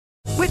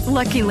With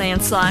Lucky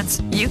Land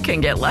Slots, you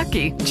can get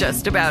lucky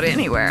just about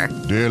anywhere.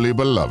 Dearly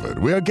beloved,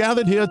 we are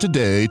gathered here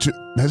today to...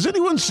 Has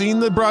anyone seen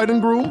the bride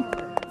and groom?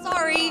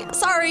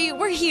 Sorry,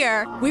 we're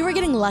here. We were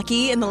getting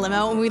lucky in the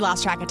limo and we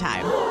lost track of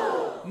time.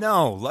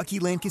 No, Lucky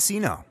Land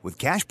Casino, with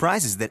cash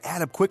prizes that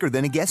add up quicker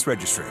than a guest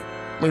registry.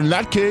 In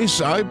that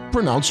case, I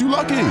pronounce you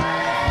lucky.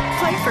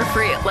 Play for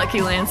free at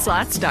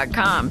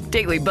LuckyLandSlots.com.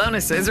 Daily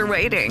bonuses are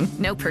waiting.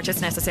 No purchase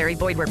necessary.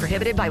 Void where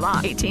prohibited by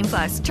law.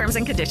 18+. Terms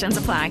and conditions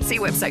apply. See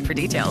website for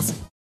details.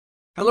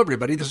 Hello,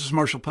 everybody. This is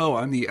Marshall Poe.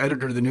 I'm the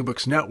editor of the New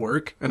Books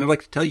Network, and I'd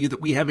like to tell you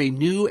that we have a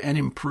new and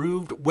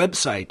improved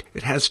website.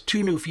 It has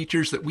 2 new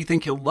features that we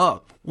think you'll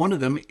love. One of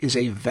them is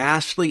a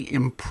vastly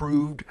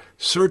improved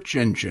search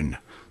engine,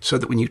 so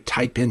that when you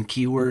type in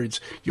keywords,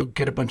 you'll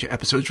get a bunch of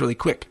episodes really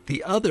quick.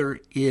 The other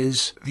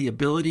is the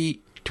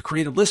ability to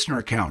create a listener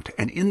account.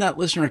 And in that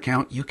listener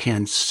account, you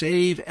can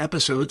save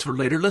episodes for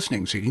later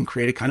listening. So you can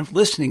create a kind of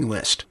listening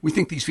list. We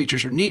think these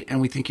features are neat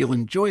and we think you'll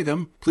enjoy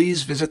them.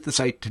 Please visit the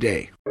site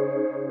today.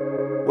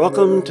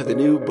 Welcome to the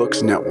New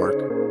Books Network.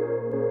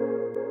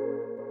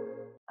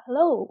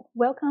 Hello,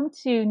 welcome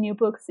to New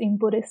Books in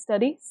Buddhist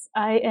Studies.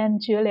 I am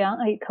Jue Liang,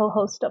 a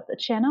co-host of the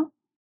channel.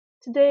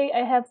 Today, I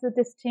have the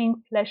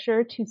distinct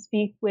pleasure to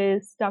speak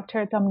with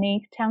Dr.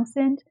 Dominique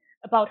Townsend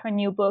about her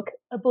new book,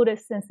 A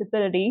Buddhist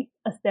Sensibility,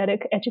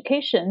 Aesthetic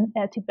Education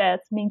at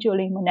Tibet's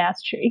Mingyuling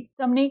Monastery.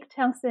 Dominique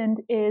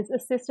Townsend is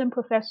Assistant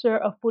Professor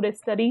of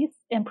Buddhist Studies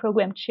and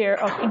Program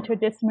Chair of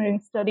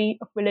Interdisciplinary Study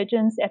of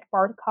Religions at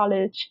Bard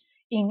College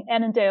in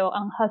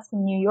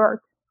Annandale-on-Hudson, New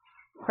York.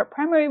 Her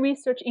primary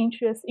research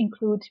interests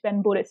include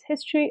Tibetan Buddhist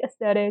history,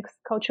 aesthetics,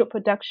 cultural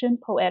production,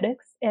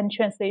 poetics, and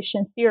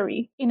translation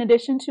theory. In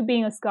addition to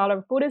being a scholar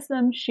of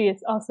Buddhism, she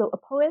is also a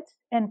poet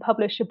and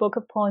published a book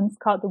of poems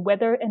called The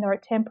Weather and Our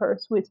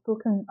Tempers with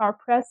Brooklyn Art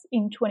Press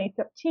in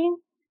 2013,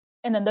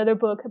 and another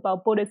book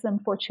about Buddhism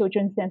for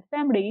children and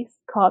families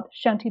called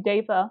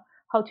Shantideva,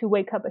 How to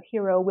Wake Up a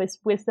Hero with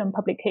Wisdom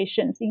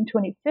Publications in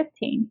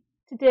 2015.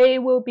 Today,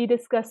 we'll be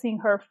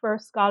discussing her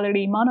first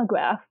scholarly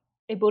monograph,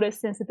 A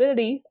Buddhist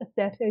Sensibility,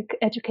 Aesthetic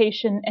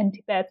Education in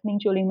Tibet's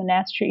Mingyuling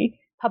Monastery,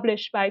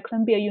 published by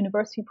Columbia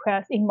University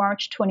Press in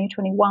March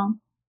 2021.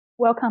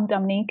 Welcome,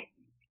 Dominique.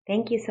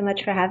 Thank you so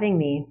much for having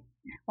me.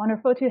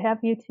 Wonderful to have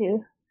you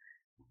too.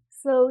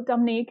 So,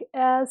 Dominique,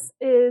 as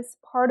is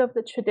part of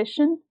the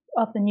tradition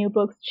of the New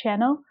Books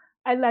channel,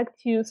 I'd like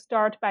to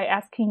start by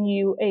asking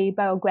you a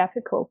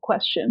biographical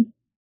question.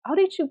 How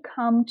did you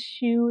come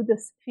to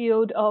this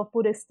field of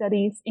Buddhist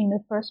studies in the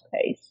first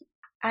place?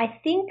 I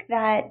think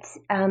that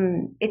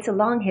it's a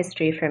long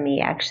history for me,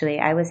 actually.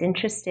 I was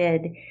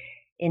interested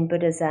in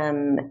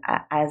Buddhism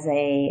as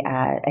a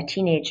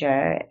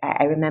teenager.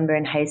 I remember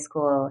in high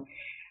school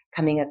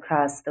coming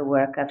across the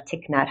work of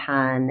Thich Nhat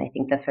Hanh. I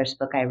think the first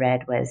book I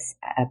read was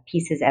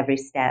Pieces Every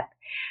Step.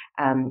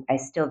 I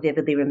still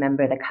vividly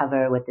remember the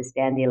cover with this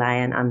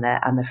dandelion on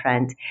the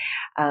front.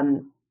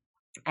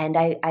 And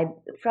I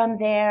from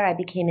there, I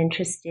became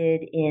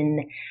interested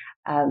in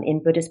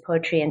Buddhist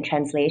poetry and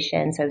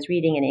translation. So I was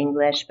reading in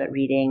English, but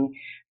reading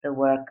the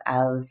work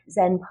of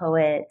Zen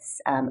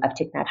poets, of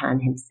Thich Nhat Hanh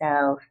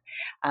himself,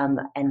 and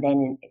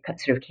then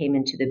it sort of came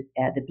into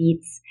the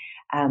beats.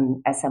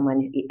 As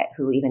someone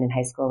who even in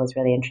high school was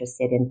really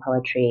interested in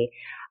poetry,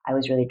 I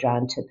was really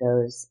drawn to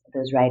those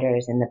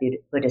writers and the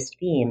Buddhist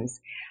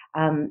themes.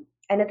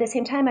 And at the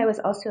same time, I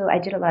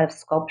did a lot of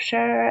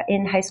sculpture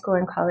in high school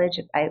and college.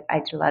 I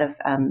did a lot of,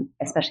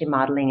 especially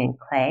modeling in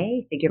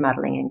clay, figure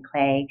modeling in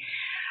clay.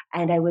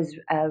 And I was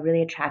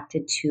really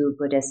attracted to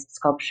Buddhist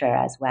sculpture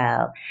as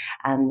well.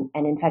 And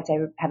in fact, I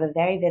have a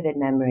very vivid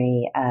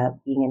memory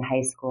of being in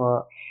high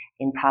school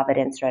in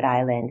Providence, Rhode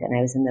Island. And I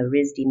was in the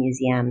RISD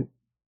Museum,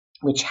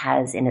 which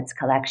has in its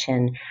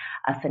collection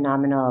a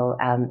phenomenal,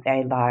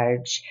 very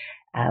large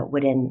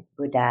wooden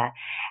Buddha.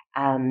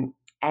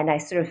 And I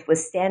sort of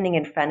was standing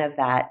in front of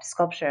that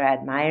sculpture,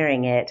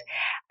 admiring it.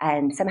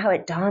 And somehow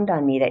it dawned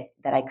on me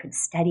that I could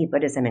study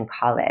Buddhism in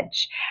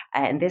college.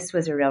 And this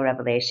was a real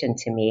revelation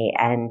to me.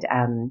 And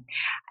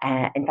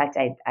in fact,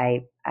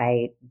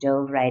 I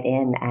dove right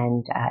in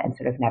and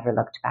sort of never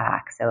looked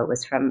back. So it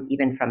was from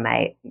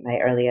my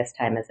earliest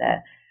time as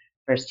a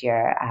first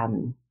year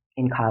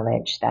in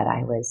college that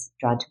I was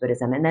drawn to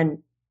Buddhism. And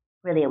then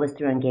really it was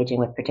through engaging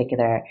with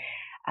particular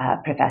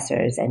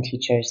professors and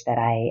teachers that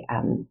I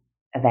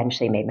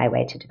eventually made my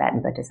way to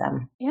Tibetan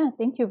Buddhism. Yeah,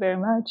 thank you very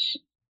much.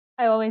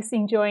 I always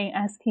enjoy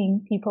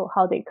asking people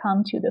how they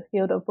come to the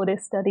field of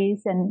Buddhist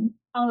studies. And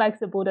unlike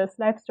the Buddha's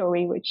life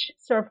story, which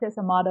served as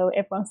a model,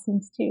 everyone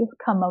seems to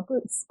come up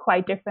with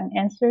quite different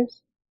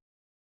answers.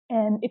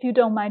 And if you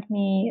don't mind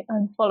me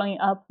following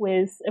up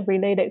with a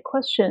related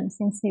question,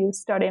 since you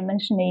started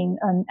mentioning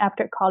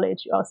after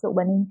college, you also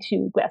went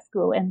into grad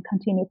school and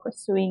continue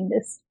pursuing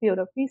this field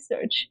of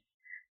research.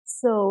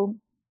 So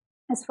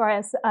as far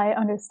as I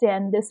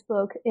understand, this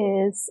book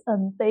is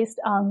based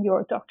on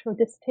your doctoral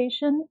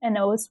dissertation. And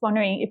I was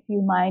wondering if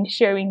you mind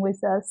sharing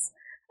with us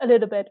a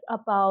little bit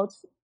about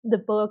the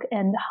book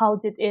and how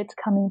did it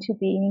come into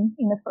being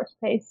in the first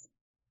place?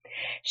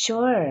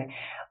 Sure.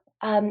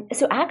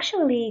 So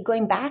actually,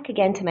 going back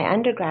again to my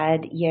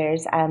undergrad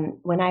years,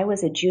 when I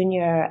was a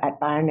junior at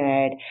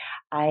Barnard,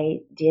 I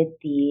did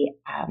the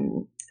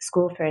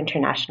School for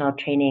International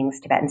Training's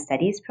Tibetan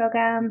Studies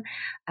program,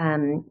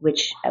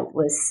 which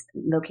was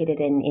located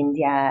in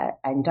India,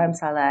 in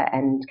Dharamsala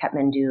and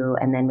Kathmandu,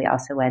 and then we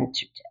also went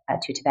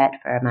to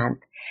Tibet for a month.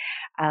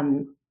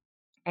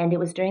 And it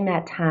was during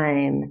that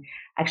time,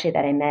 actually,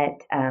 that I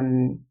met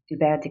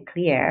Hubert de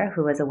Cleer,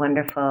 who was a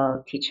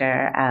wonderful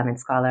teacher and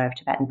scholar of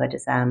Tibetan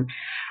Buddhism,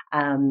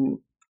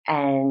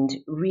 and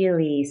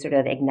really sort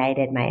of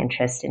ignited my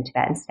interest in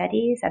Tibetan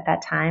studies at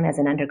that time as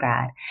an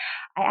undergrad.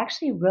 I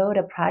actually wrote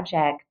a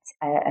project,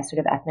 a sort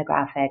of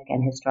ethnographic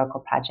and historical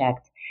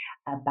project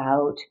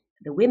about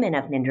the women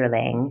of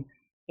Minderling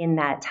in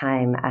that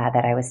time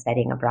that I was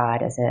studying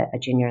abroad as a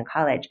junior in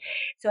college.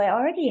 So I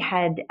already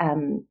had...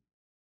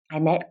 I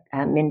met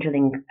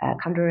Minderling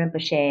Khamdo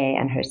Rinpoche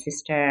and her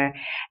sister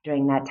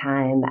during that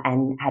time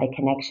and had a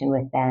connection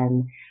with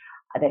them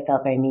that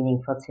felt very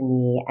meaningful to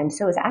me. And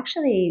so it was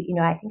actually,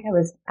 I think I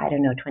was,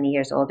 20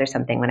 years old or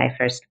something when I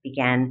first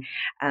began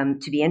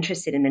to be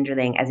interested in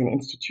Minderling as an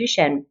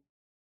institution.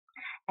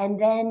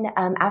 And then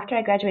after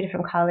I graduated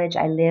from college,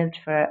 I lived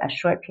for a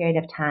short period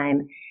of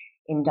time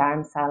in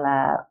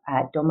Dharamsala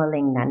at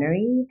Domaling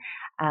Nunnery.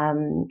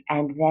 And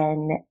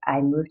then I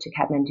moved to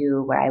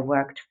Kathmandu, where I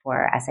worked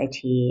for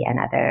SIT and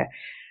other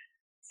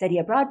study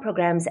abroad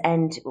programs.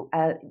 And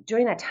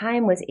during that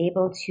time was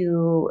able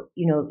to,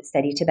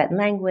 study Tibetan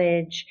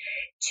language,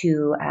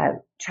 to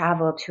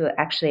travel to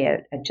actually a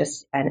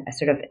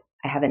sort of,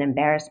 I have an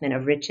embarrassment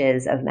of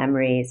riches of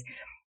memories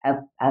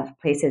of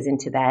places in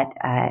Tibet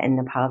and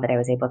Nepal that I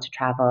was able to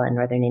travel in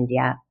northern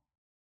India.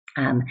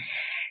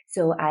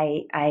 So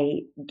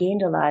I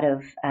gained a lot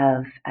of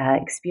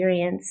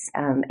experience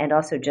and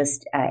also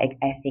just,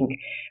 I think,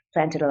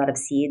 planted a lot of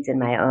seeds in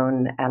my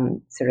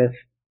own sort of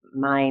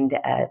mind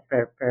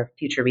for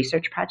future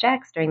research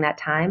projects during that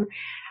time.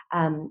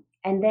 And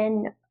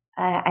then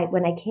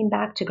when I came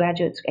back to I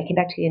came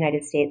back to the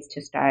United States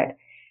to start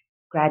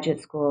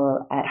graduate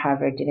school at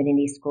Harvard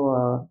Divinity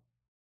School.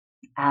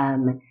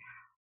 And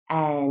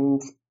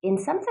in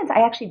some sense,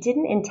 I actually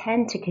didn't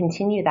intend to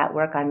continue that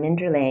work on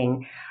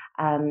Minderling.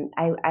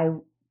 I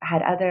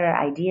had other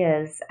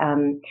ideas,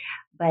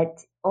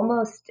 but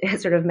almost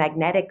sort of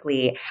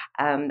magnetically,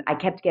 I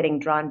kept getting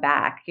drawn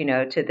back,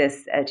 to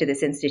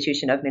this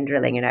institution of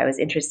Minderling. I was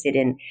interested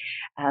in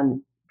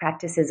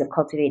practices of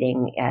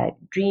cultivating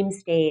dream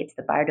states.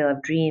 The Bardo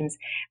of Dreams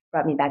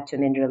brought me back to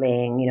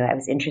Minderling. I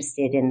was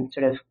interested in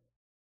sort of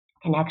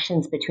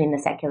connections between the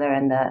secular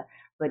and the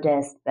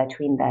Buddhist,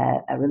 between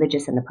the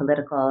religious and the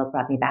political,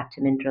 brought me back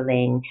to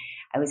Minderling.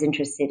 I was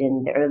interested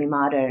in the early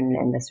modern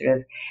and the sort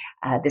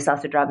of, this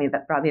also brought me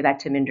back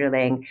to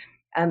Minderling.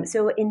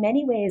 So in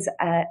many ways,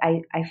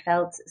 I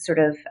felt sort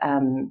of,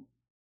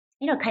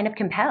 kind of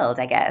compelled,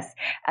 I guess,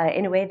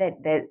 in a way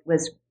that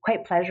was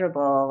quite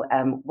pleasurable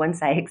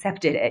once I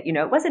accepted it.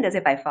 It wasn't as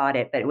if I fought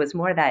it, but it was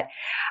more that,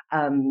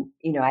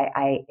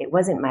 it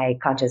wasn't my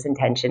conscious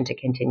intention to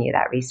continue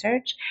that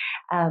research.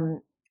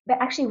 But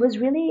actually, it was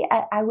really,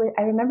 I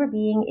remember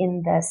being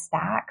in the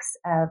stacks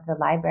of the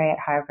library at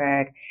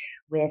Harvard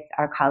with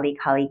our colleague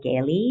Holly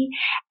Gailey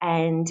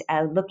and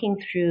looking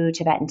through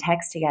Tibetan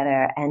texts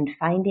together and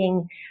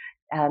finding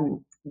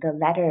the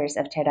letters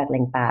of Terdog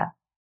Lingpa,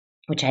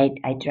 which I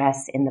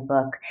address in the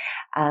book,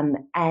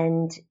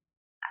 and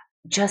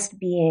just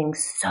being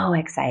so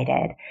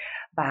excited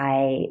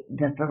by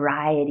the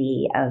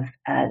variety of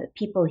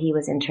people he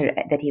was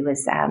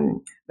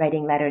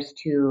writing letters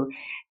to,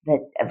 the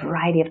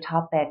variety of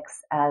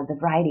topics, the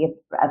variety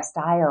of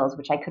styles,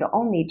 which I could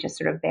only just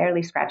sort of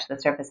barely scratch the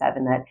surface of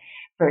in the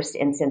first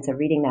instance of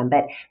reading them.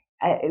 But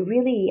it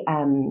really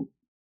kind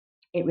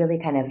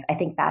of, I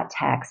think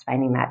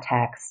finding that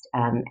text,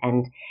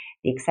 and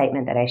the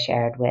excitement that I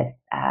shared with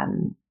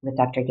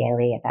Dr.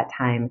 Gailey at that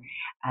time,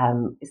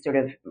 sort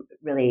of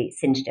really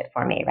cinched it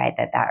for me, right?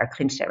 Or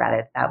clinched it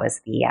rather. That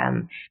was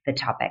the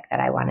topic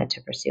that I wanted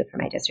to pursue for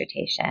my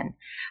dissertation.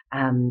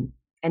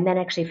 And then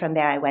actually from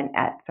there,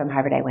 from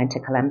Harvard, I went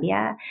to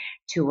Columbia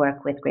to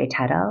work with Gray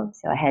Tuttle.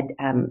 So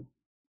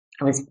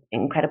I was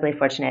incredibly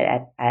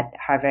fortunate at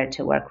Harvard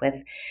to work with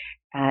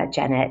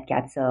Janet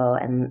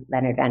Gatzel and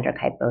Leonard van der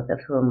Kuyp, both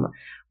of whom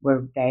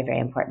were very, very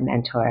important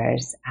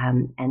mentors.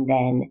 And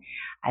then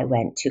I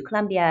went to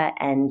Columbia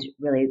and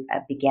really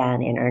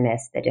began in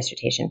earnest the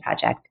dissertation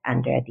project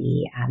under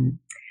the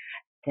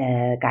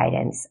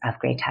guidance of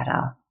Gray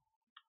Tuttle.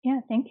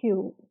 Yeah, thank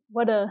you.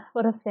 What a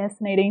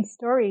fascinating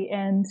story.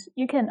 And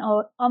you can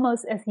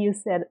almost, as you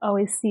said,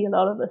 always see a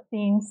lot of the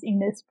themes in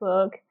this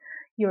book.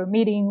 You're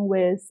meeting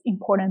with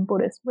important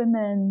Buddhist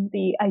women,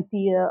 the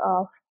idea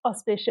of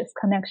auspicious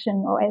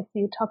connection, or as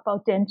you talk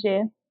about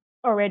Denje,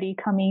 already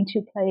coming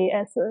to play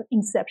as an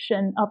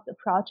inception of the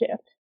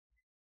project.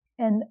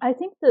 And I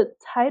think the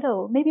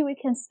title, maybe we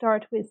can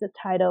start with the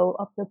title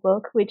of the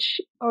book,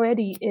 which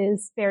already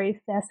is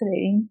very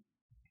fascinating.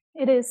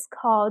 It is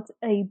called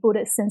A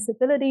Buddhist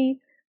Sensibility,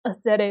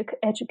 Aesthetic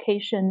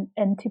Education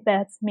in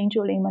Tibet's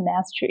Minderling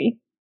Monastery.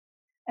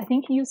 I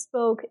think you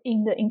spoke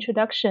in the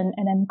introduction,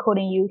 and I'm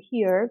quoting you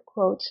here,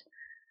 quote,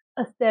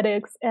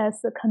 aesthetics as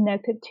a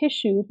connective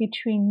tissue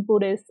between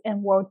Buddhist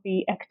and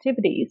worldly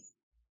activities.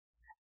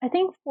 I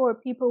think for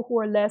people who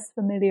are less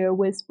familiar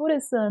with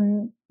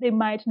Buddhism, they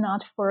might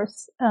not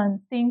first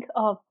think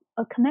of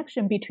a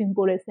connection between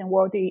Buddhist and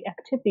worldly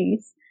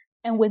activities.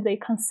 And when they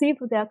conceive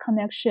of that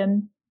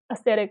connection,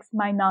 aesthetics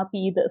might not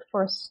be the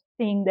first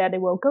thing that they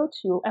will go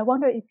to. I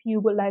wonder if you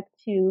would like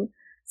to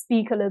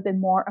speak a little bit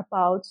more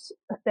about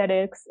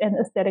aesthetics and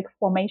aesthetic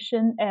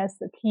formation as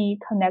a key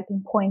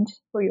connecting point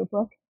for your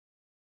book.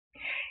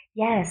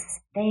 Yes,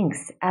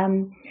 thanks.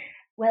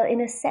 Well,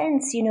 in a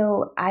sense,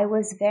 I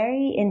was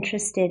very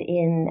interested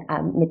in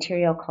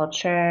material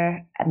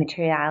culture,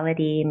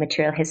 materiality,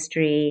 material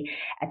history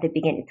at the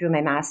beginning through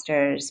my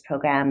master's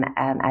program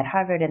at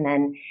Harvard, and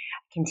then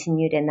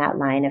continued in that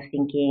line of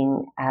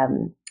thinking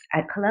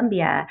at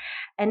Columbia.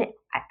 And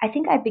I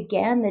think I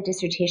began the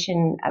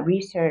dissertation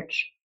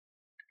research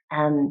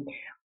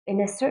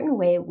in a certain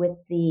way with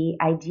the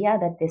idea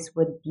that this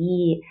would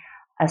be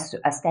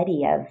a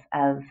study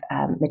of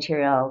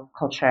material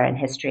culture and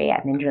history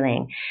at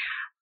Minderling.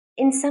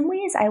 In some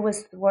ways, I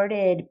was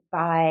thwarted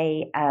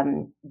by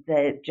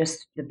the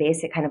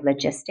basic kind of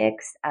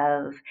logistics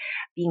of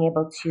being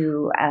able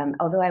to,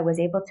 although I was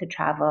able to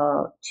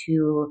travel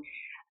to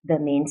the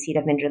main seat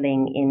of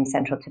Minderling in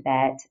central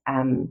Tibet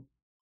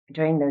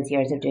during those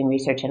years of doing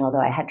research, and although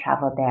I had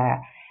traveled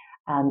there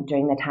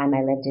during the time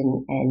I lived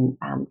in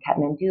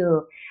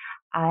Kathmandu,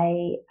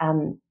 I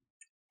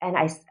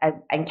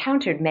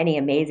encountered many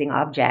amazing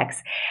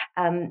objects.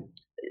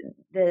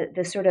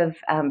 The sort of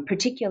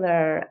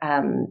particular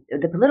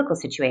the political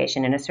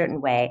situation in a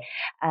certain way,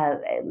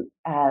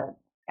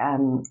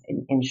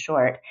 in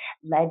short,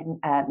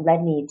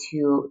 led me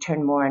to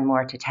turn more and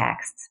more to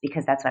texts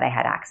because that's what I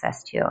had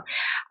access to.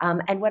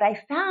 And what I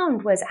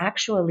found was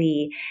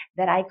actually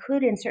that I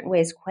could, in certain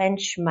ways,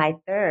 quench my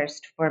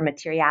thirst for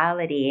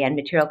materiality and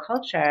material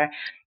culture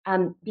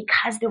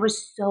because there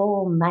was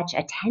so much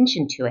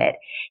attention to it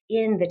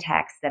in the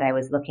text that I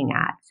was looking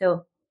at.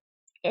 So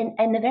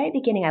in the very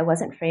beginning, I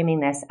wasn't framing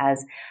this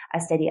as a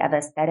study of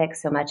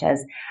aesthetics so much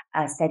as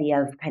a study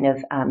of kind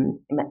of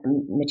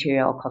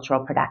material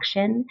cultural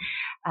production,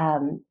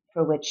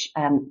 for which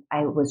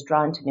I was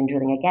drawn to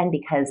Minderling again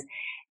because,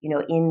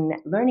 in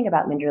learning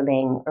about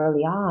Minderling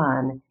early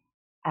on,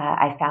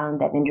 I found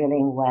that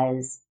Minderling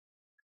was,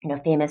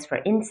 famous for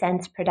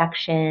incense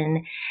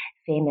production,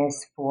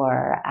 famous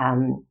for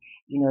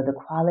the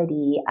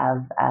quality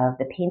of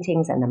the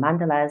paintings and the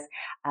mandalas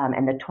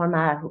and the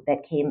torma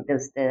that came,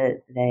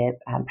 the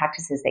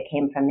practices that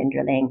came from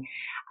Minderling.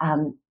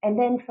 And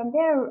then from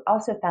there,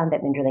 also found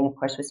that Minderling, of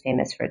course, was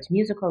famous for its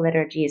musical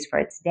liturgies, for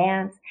its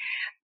dance.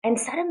 And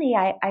suddenly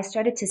I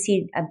started to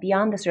see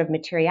beyond the sort of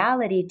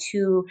materiality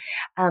to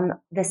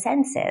the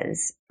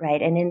senses,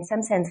 right? And in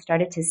some sense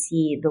started to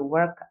see the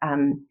work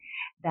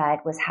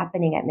that was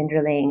happening at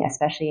Minderling,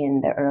 especially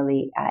in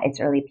its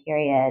early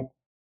period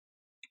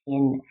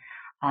in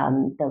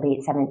the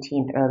late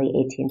 17th, early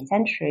 18th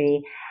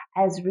century,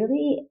 as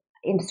really,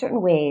 in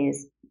certain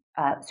ways,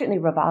 certainly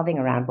revolving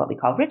around what we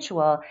call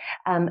ritual,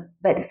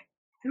 but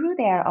through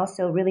there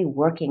also really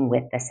working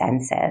with the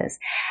senses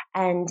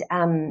and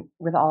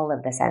with all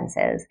of the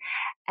senses.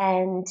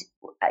 And,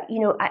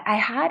 I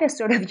had a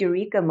sort of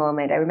eureka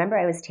moment. I remember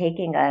I was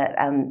taking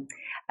a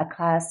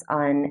class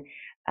on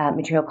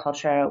material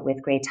culture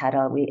with Gray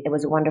Tuttle. It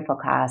was a wonderful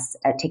class,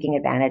 taking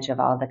advantage of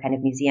all the kind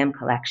of museum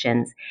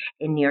collections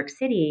in New York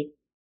City.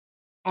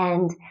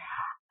 And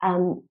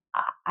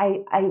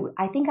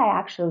I think I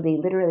actually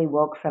literally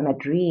woke from a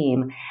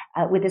dream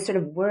with this sort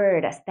of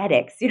word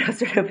aesthetics,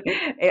 sort of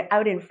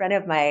out in front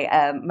of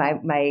my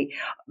my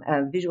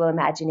visual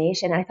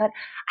imagination. I thought,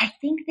 I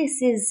think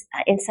this is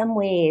in some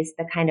ways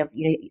the kind of,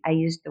 I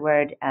used the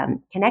word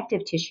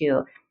connective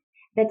tissue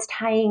that's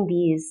tying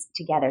these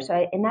together.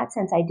 So in that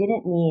sense, I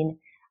didn't mean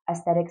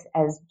aesthetics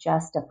as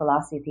just a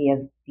philosophy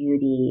of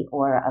beauty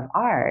or of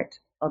art,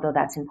 although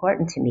that's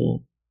important to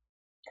me,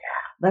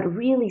 but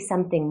really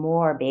something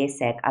more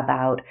basic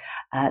about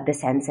the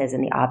senses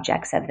and the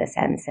objects of the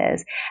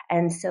senses.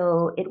 And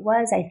so it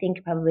was, I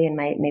think, probably in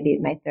maybe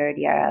my third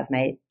year of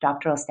my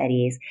doctoral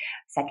studies,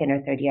 second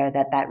or third year,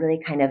 that really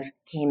kind of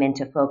came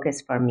into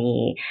focus for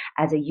me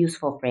as a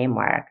useful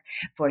framework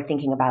for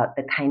thinking about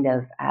the kind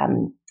of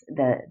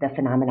the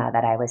phenomena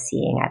that I was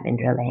seeing at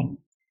Minderling.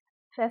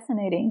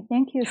 Fascinating.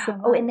 Thank you so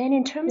much. Oh, and then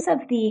in terms of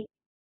the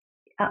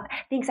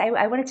thanks.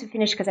 I wanted to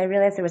finish because I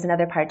realized there was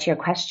another part to your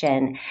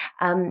question.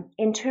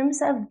 In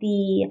terms of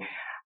the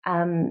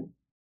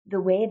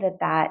way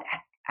that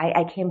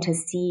I came to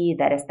see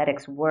that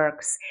aesthetics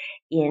works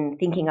in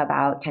thinking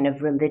about kind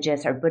of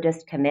religious or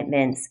Buddhist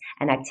commitments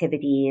and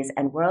activities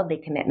and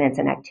worldly commitments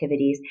and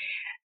activities,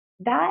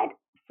 that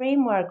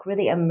framework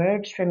really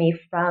emerged for me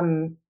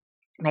from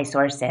my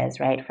sources,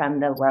 right, from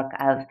the work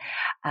of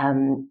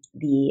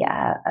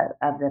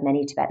the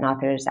many Tibetan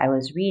authors I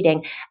was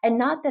reading, and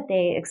not that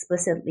they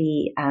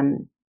explicitly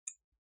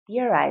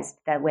theorized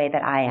the way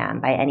that I am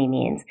by any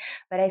means,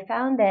 but I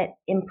found that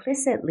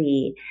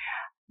implicitly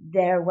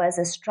there was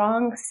a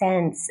strong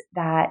sense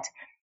that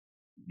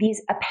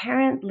these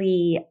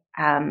apparently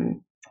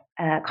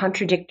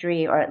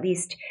contradictory, or at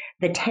least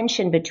the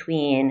tension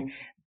between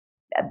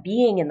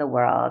being in the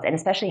world and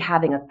especially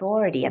having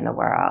authority in the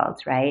world,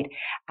 right,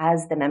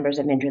 as the members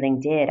of Minderling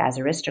did as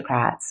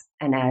aristocrats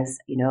and as,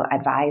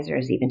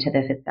 advisors even to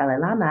the fifth Dalai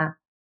Lama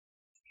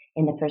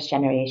in the first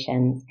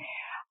generations,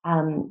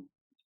 how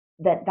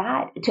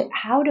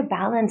to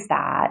balance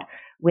that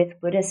with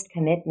Buddhist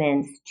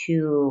commitments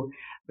to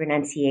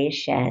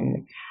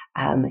renunciation,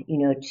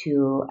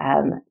 to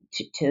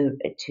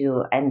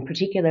and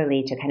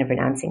particularly to kind of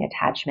renouncing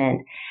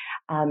attachment.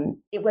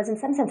 It was in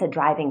some sense a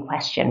driving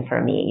question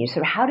for me.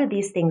 Sort of how do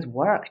these things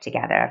work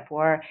together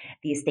for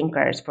these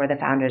thinkers, for the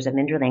founders of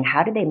Minderling?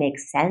 How do they make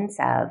sense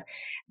of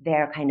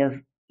their kind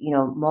of,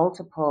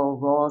 multiple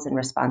roles and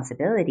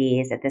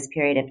responsibilities at this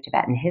period of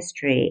Tibetan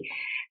history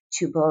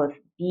to both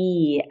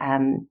be,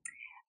 kind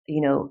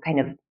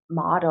of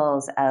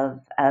models of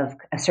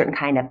a certain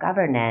kind of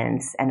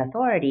governance and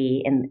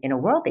authority in a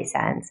worldly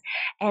sense,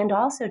 and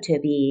also to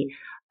be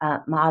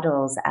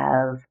models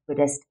of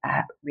Buddhist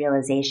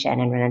realization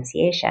and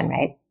renunciation,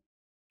 right?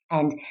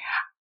 And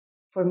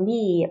for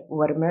me,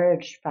 what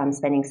emerged from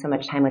spending so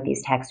much time with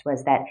these texts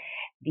was that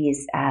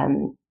these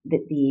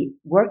the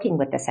working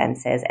with the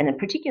senses, and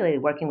particularly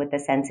working with the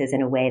senses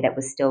in a way that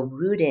was still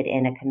rooted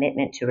in a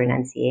commitment to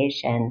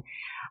renunciation,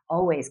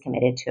 always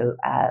committed to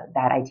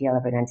that ideal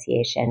of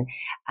renunciation,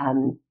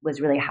 was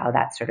really how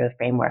that sort of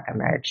framework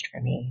emerged for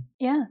me.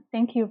 Yeah,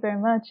 thank you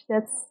very much.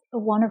 That's a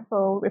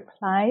wonderful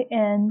reply.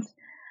 And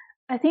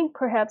I think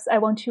perhaps I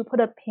want to put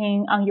a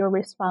pin on your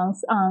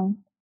response on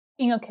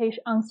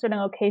certain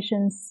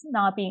occasions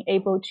not being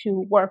able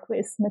to work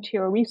with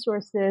material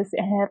resources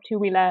and have to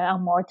rely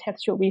on more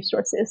textual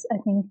resources, I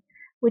think,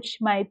 which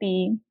might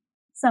be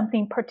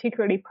something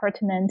particularly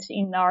pertinent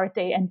in our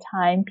day and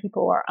time.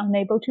 People are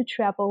unable to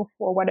travel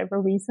for whatever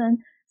reason.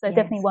 So I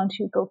definitely want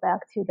to go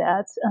back to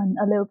that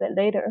a little bit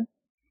later.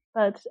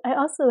 But I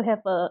also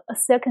have a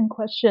second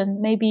question,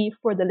 maybe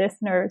for the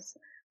listeners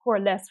who are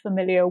less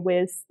familiar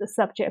with the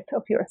subject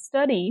of your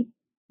study.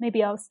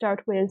 Maybe I'll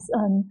start with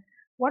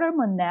what are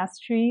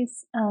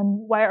monasteries?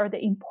 Why are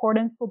they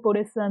important for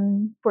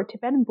Buddhism, for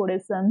Tibetan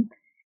Buddhism?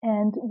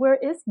 And where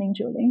is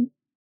Minderling?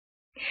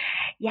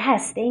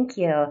 Yes, thank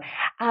you.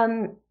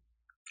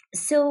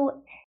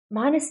 So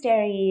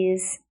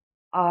monasteries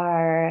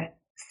are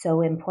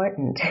so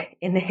important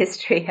in the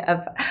history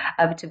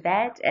of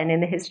Tibet and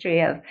in the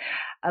history of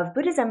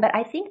Buddhism, but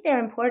I think they're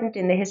important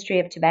in the history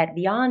of Tibet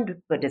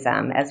beyond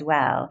Buddhism as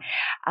well,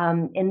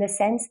 in the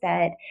sense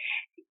that,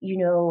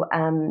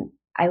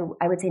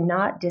 I would say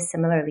not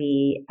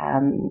dissimilarly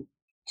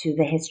to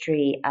the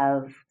history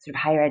of sort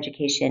of higher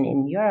education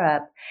in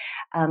Europe,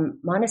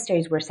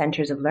 monasteries were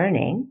centers of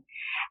learning.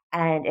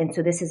 And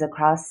so this is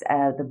across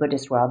the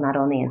Buddhist world, not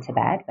only in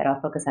Tibet, but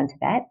I'll focus on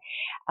Tibet.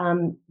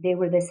 They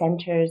were the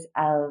centers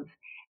of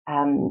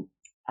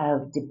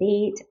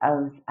debate,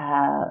 of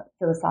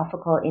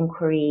philosophical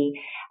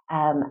inquiry,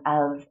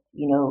 of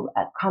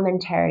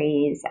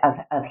commentaries,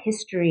 of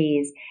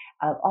histories,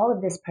 of all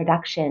of this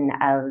production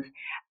of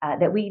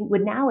that we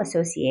would now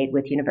associate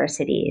with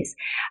universities.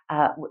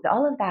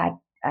 All of that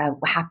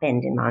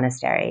happened in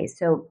monasteries.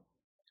 So.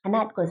 And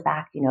that goes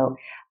back,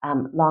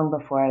 long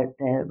before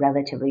the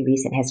relatively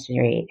recent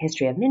history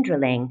of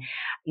Minderling.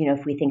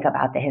 If we think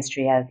about the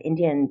history of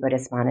Indian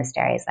Buddhist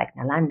monasteries like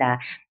Nalanda,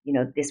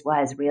 this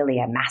was really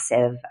a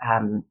massive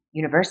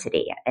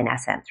university in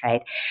essence,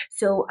 right?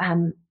 So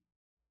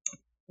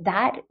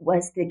that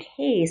was the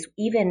case.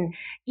 Even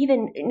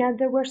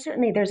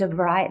there's a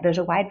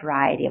wide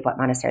variety of what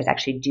monasteries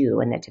actually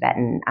do in the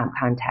Tibetan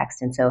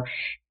context, and so.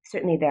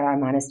 Certainly there are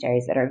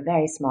monasteries that are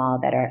very small,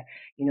 that are,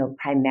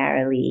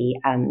 primarily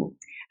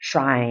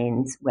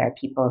shrines where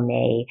people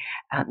may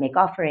make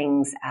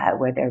offerings,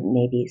 where there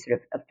may be sort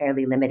of a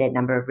fairly limited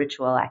number of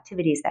ritual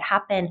activities that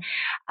happen,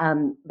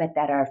 but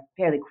that are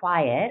fairly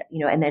quiet,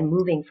 and then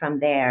moving from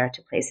there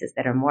to places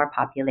that are more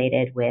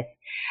populated with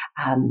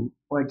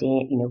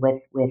ordained,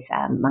 with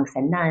monks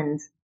and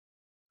nuns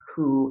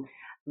who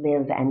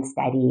live and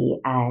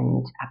study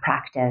and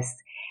practice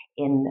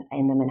in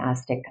the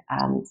monastic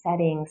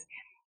settings.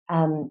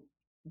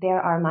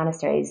 There are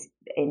monasteries,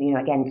 and,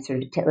 again,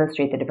 sort of to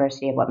illustrate the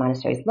diversity of what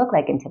monasteries look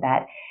like in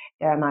Tibet,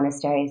 there are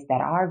monasteries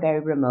that are very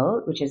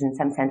remote, which is in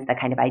some sense the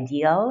kind of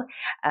ideal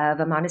of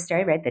a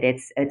monastery, right? That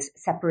it's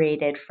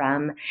separated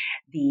from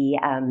the,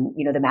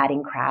 the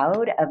madding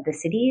crowd of the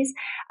cities.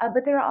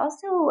 But there are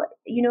also,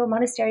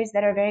 monasteries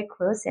that are very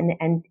close and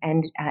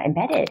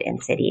embedded in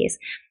cities.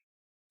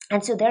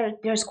 And so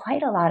there's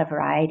quite a lot of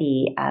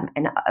variety,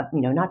 and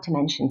not to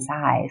mention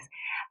size.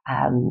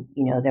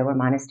 There were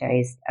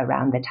monasteries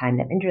around the time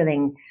that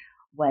Minderling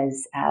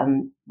was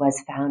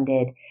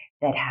founded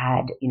that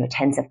had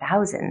tens of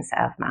thousands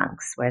of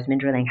monks, whereas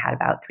Minderling had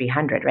about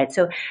 300. Right.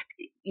 So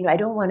I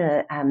don't want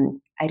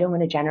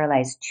to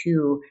generalize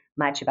too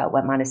much about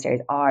what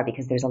monasteries are,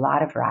 because there's a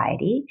lot of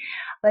variety.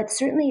 But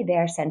certainly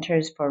they're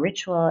centers for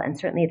ritual, and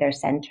certainly they're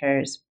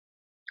centers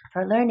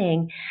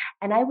learning.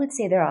 And I would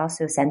say there are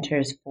also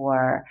centers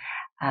for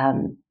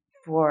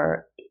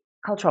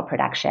cultural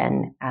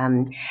production,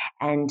 and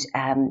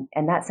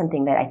that's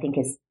something that I think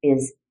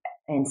is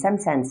in some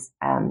sense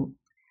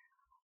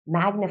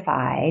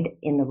magnified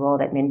in the role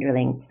that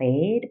Minderling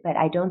played, but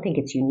I don't think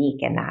it's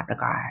unique in that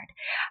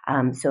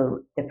regard.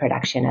 So the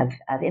production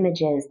of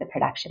images, the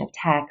production of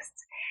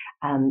texts,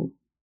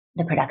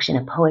 the production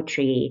of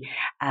poetry,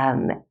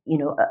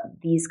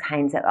 these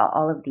kinds of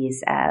all of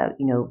these,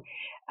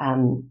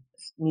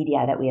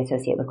 media that we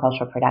associate with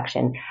cultural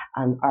production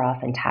are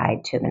often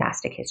tied to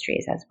monastic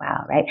histories as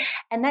well, right?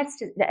 And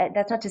that's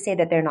not to say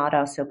that they're not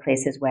also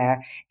places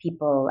where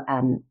people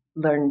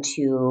learn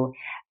to,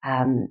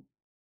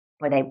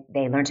 where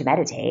they learn to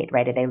meditate,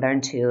 right? Or they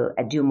learn to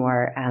do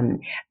more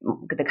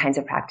the kinds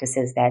of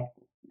practices that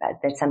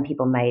some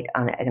people might,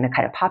 in a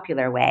kind of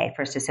popular way,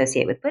 first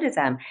associate with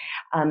Buddhism.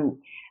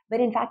 But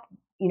in fact,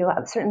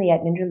 certainly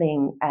at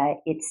Minderling,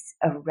 it's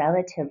a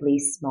relatively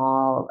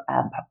small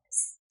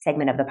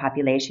segment of the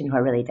population who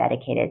are really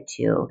dedicated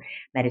to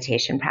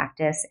meditation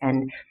practice,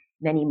 and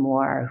many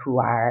more who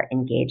are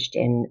engaged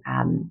in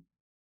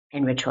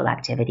ritual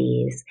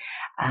activities.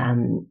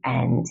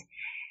 And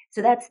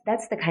so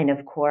that's the kind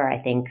of core, I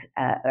think,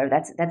 or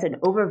that's an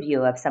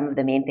overview of some of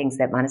the main things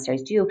that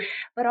monasteries do.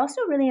 But also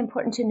really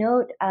important to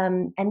note,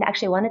 and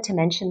actually I wanted to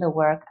mention the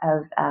work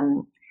of,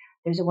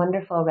 there's a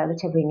wonderful,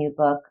 relatively new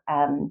book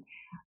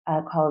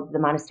called The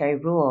Monastery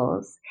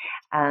Rules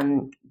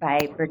by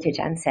Berthe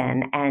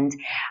Jensen. And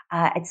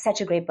it's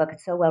such a great book.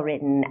 It's so well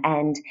written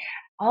and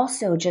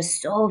also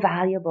just so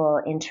valuable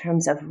in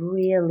terms of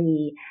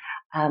really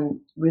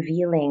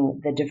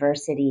revealing the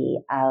diversity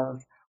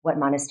of what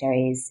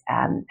monasteries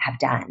have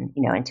done,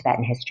 in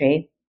Tibetan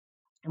history.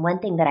 And one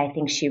thing that I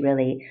think she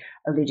really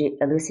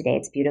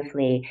elucidates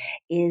beautifully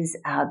is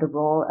the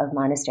role of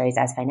monasteries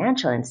as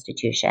financial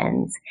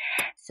institutions.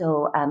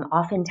 So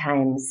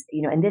oftentimes,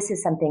 and this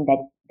is something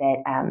that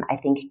I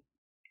think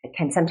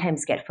can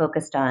sometimes get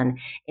focused on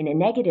in a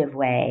negative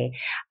way,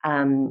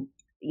 from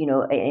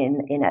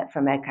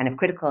a kind of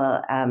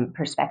critical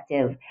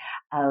perspective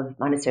of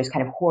monasteries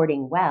kind of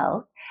hoarding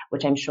wealth,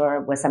 which I'm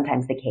sure was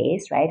sometimes the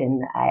case, right?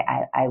 And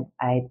I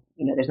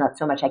there's not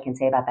so much I can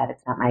say about that.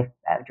 It's not my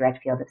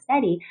direct field of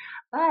study,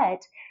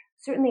 but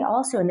certainly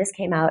also, and this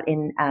came out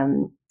in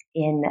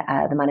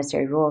the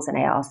Monastery Rules, and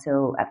I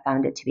also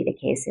found it to be the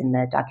case in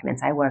the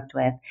documents I worked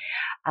with,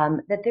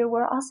 that there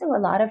were also a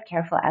lot of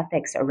careful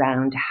ethics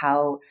around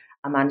how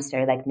a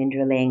monastery like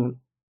Minderling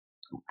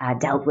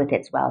dealt with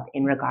its wealth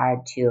in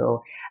regard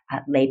to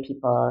lay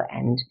people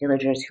and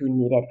villagers who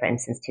needed, for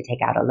instance, to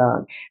take out a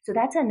loan. So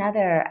that's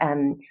another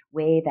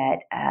way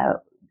that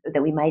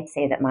we might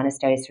say that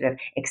monasteries sort of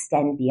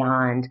extend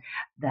beyond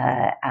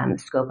the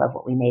scope of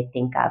what we may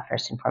think of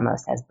first and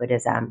foremost as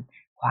Buddhism,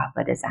 Qua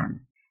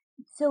Buddhism.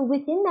 So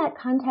within that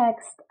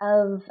context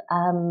of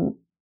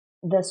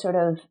the sort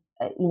of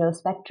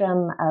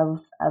spectrum of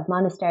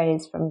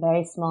monasteries from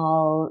very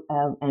small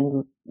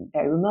and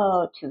very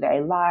remote to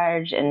very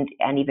large and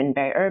even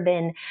very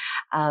urban,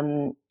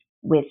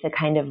 with the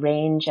kind of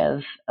range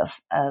of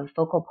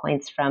focal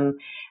points from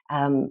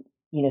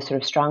sort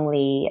of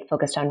strongly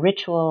focused on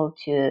ritual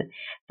to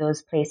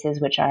those places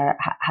which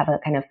have a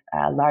kind of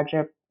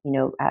larger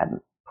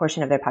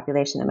portion of their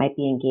population that might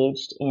be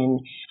engaged in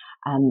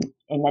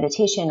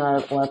meditation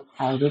or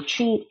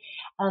retreat.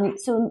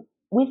 So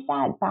with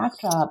that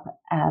backdrop,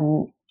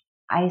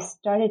 I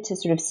started to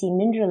sort of see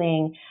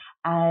Minderling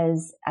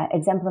as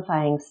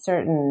exemplifying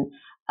certain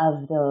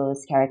of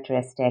those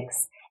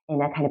characteristics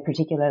in a kind of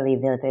particularly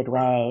vivid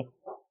way.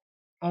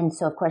 And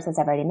so, of course, as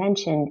I've already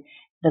mentioned,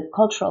 the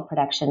cultural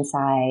production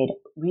side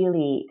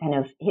really kind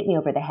of hit me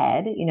over the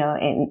head,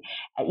 and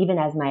even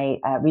as my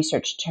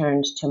research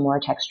turned to more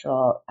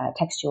textual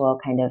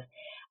kind of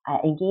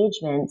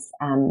engagements,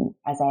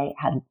 as I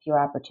had fewer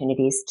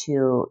opportunities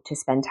to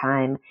spend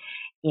time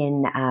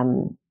in,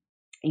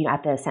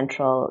 at the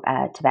central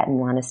Tibetan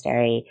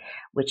monastery,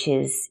 which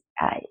is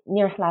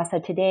near Lhasa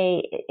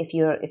today.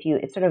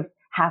 It's sort of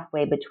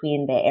halfway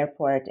between the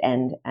airport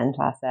and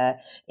Lhasa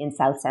in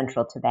south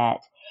central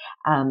Tibet.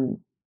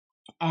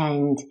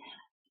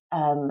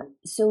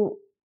 So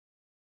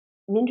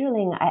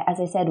Minderling, as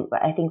I said,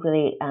 I think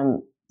really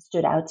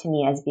stood out to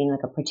me as being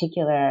like a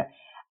particularly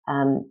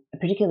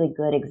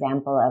good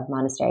example of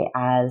monastery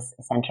as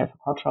a center for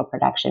cultural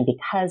production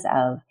because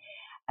of,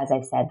 as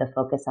I've said, the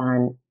focus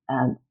on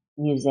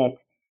music,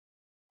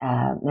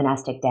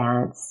 monastic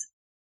dance,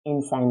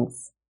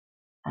 incense,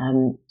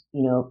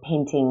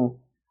 painting,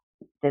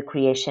 the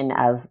creation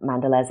of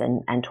mandalas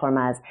and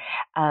tormas,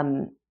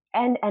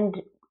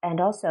 and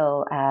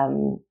also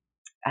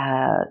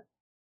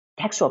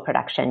textual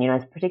production,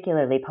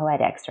 particularly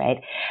poetics,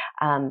 right,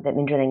 that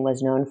Minderling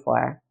was known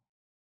for.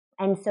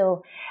 And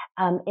so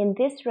in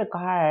this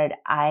regard,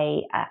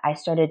 I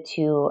started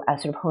to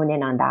sort of hone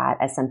in on that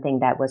as something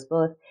that was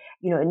both,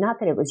 not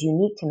that it was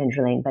unique to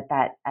Minderling, but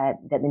that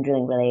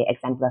Minderling really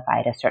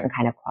exemplified a certain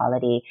kind of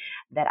quality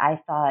that I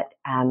thought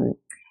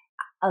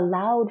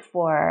allowed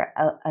for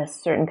a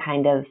certain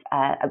kind of,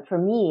 for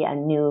me, a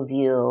new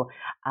view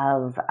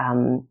of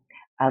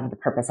the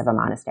purpose of a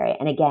monastery.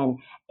 And again,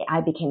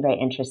 I became very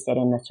interested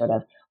in the sort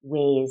of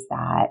ways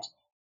that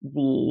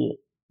the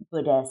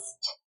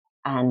Buddhist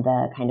and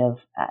the kind of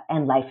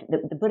and life,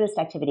 the Buddhist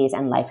activities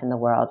and life in the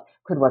world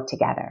could work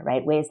together,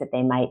 right? Ways that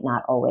they might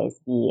not always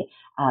be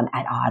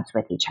at odds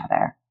with each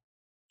other.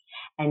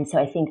 And so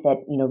I think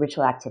that,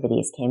 ritual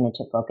activities came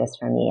into focus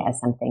for me as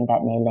something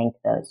that may link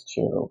those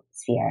two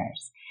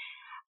spheres.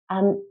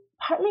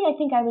 Partly, I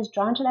think I was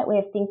drawn to that way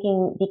of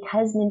thinking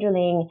because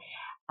Minderling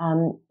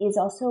is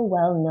also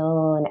well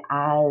known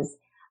as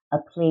a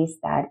place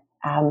that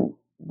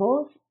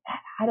both,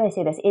 how do I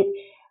say this? It,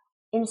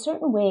 in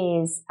certain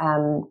ways,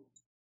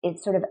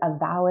 it's sort of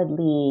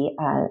avowedly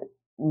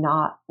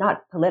not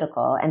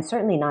political and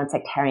certainly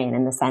non-sectarian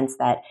in the sense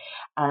that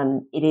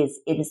it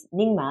is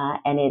Nyingma,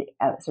 and it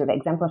sort of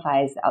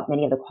exemplifies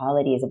many of the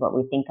qualities of what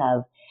we think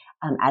of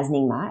as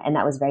Nyingma, and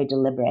that was very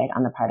deliberate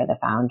on the part of the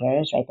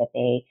founders, right? That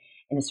they,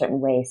 in a certain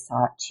way,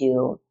 sought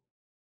to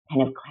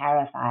kind of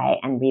clarify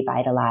and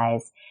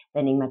revitalize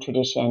the Nyingma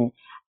tradition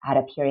at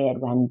a period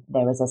when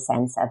there was a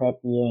sense of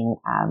it being,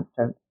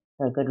 for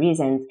good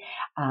reasons,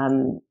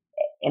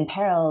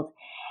 imperiled.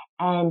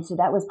 And so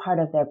that was part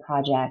of their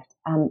project.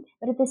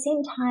 But at the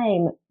same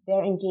time,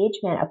 their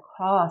engagement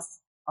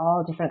across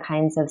all different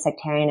kinds of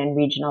sectarian and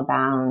regional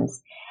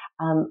bounds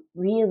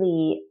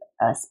really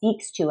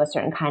speaks to a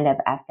certain kind of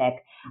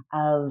ethic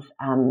of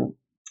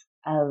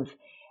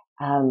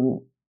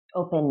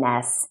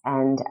openness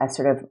and a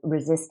sort of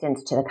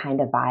resistance to the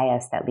kind of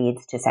bias that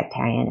leads to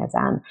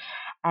sectarianism.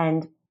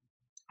 And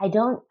I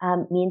don't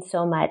mean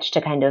so much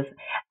to kind of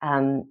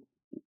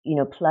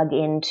plug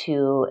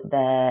into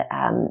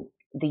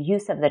the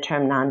use of the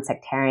term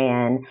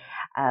non-sectarian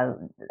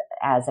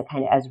as a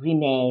kind of as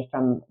rime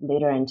from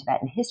later in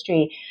Tibetan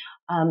history,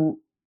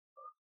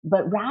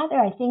 but rather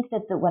I think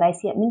that what I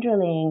see at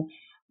Minderling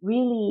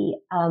really,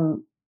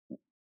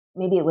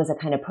 maybe it was a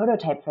kind of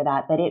prototype for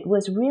that, but it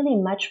was really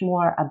much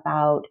more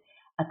about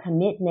a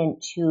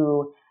commitment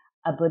to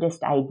a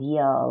Buddhist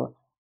ideal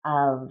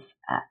of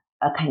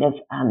a kind of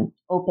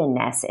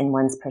openness in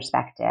one's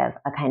perspective,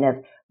 a kind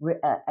of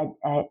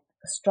a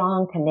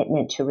strong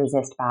commitment to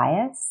resist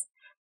bias,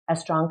 a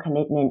strong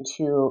commitment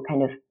to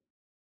kind of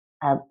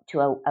to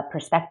a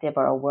perspective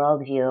or a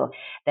worldview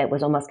that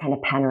was almost kind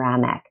of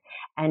panoramic.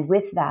 And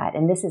with that,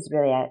 and this is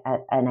really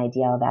an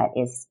ideal that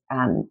is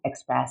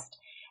expressed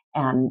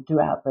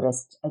throughout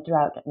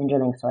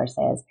Minderling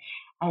sources.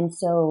 And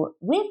so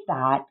with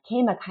that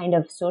came a kind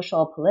of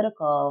social,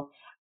 political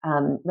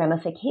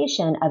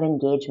ramification of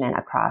engagement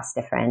across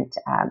different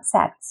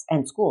sects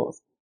and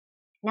schools.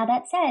 Now,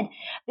 that said,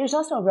 there's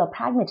also a real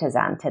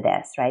pragmatism to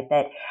this, right?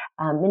 That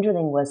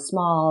Minderling was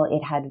small.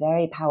 It had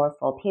very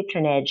powerful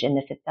patronage in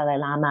the Fifth Dalai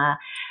Lama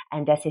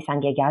and Desi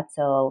Sangye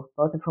Gyatso,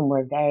 both of whom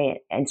were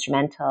very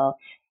instrumental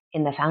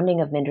in the founding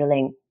of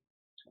Minderling.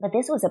 But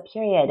this was a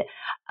period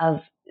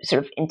of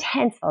sort of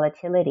intense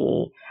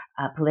volatility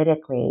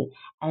politically.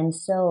 And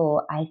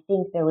so I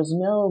think there was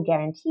no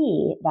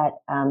guarantee that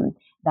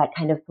that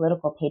kind of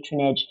political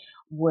patronage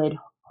would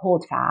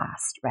hold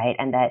fast, right?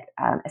 And that,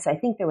 so I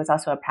think there was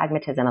also a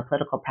pragmatism, a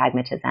political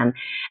pragmatism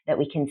that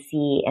we can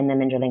see in the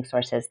Minderling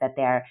sources, that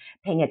they're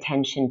paying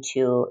attention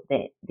to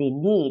the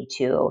need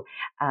to,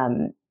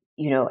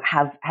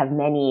 have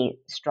many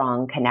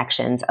strong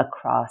connections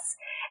across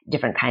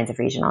different kinds of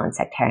regional and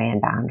sectarian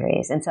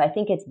boundaries. And so I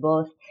think it's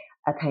both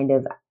a kind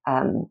of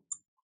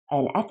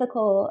an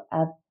ethical,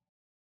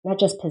 not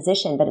just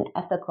position, but an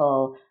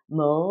ethical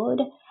mode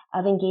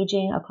of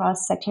engaging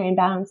across sectarian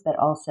bounds, but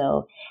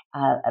also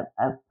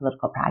a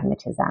political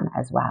pragmatism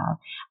as well.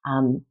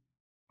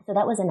 So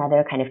that was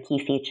another kind of key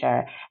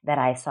feature that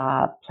I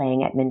saw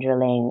playing at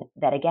Minderling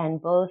that, again,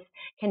 both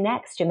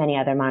connects to many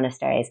other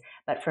monasteries,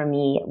 but for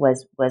me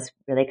was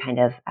really kind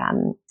of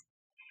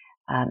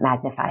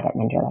magnified at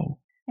Minderling.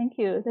 Thank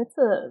you. That's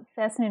a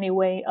fascinating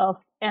way of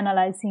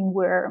analyzing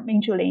where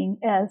Minderling,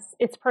 as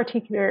its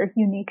particular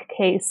unique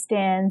case,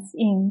 stands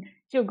in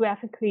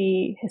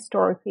geographically,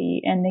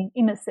 historically, and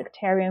in a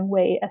sectarian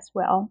way as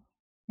well.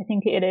 I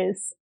think it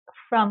is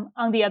from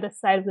on the other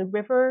side of the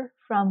river,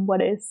 from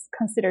what is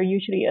considered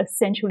usually a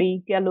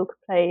centrally Gelug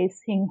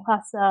place in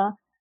Lhasa,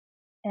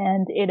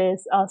 and it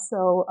is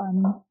also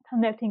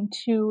connecting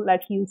to,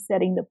 like you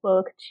said in the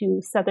book,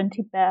 to southern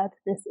Tibet,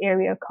 this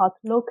area called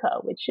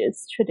Loka, which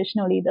is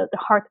traditionally the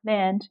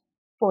heartland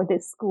for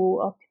this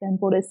school of Tibetan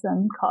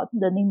Buddhism called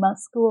the Nyingma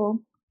school.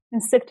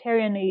 And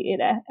sectarianly,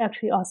 it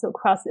actually also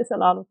crosses a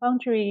lot of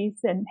boundaries,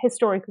 and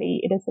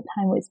historically, it is a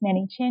time with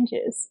many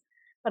changes,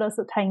 but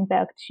also tying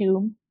back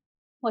to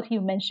what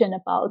you mentioned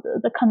about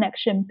the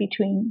connection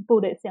between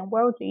Buddhist and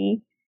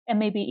worldly, and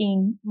maybe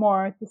in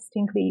more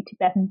distinctly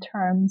Tibetan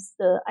terms,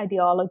 the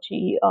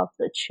ideology of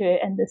the Chö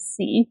and the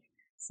Si.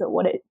 So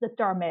what is the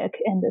dharmic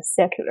and the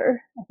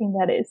secular? I think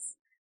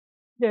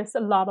there's a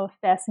lot of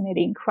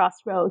fascinating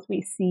crossroads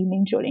we see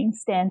Minderling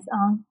stands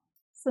on.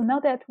 So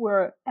now that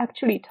we're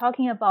actually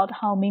talking about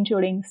how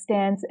Minzhuling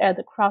stands at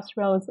the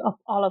crossroads of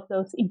all of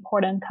those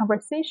important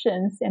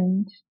conversations,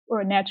 and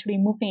we're naturally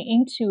moving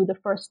into the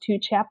first two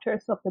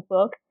chapters of the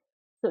book.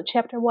 So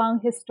chapter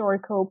 1,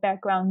 historical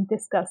background,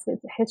 discusses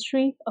the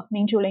history of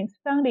Minzhuling's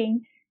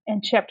founding,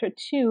 and chapter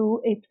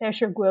 2, a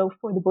pleasure grove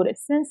for the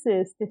Buddhist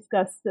senses,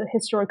 discuss the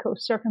historical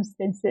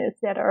circumstances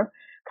that are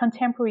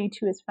contemporary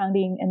to its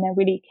founding and that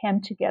really came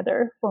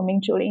together for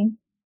Minzhuling.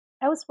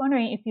 I was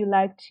wondering if you'd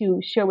like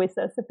to share with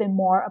us a bit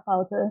more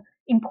about the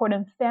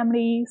important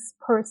families,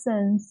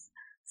 persons,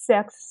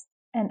 sects,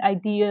 and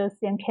ideas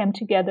that came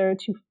together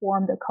to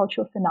form the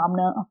cultural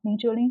phenomenon of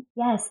Minzhuling.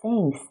 Yes,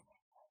 thanks.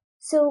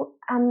 So,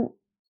 in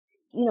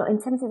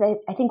some sense,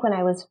 I think when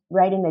I was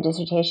writing the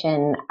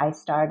dissertation, I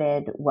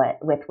started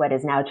with what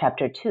is now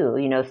chapter 2.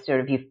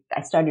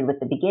 I started with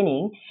the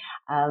beginning,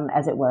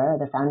 as it were,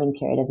 the founding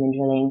period of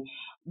Minzhuling,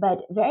 but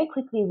very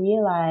quickly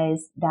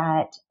realized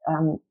that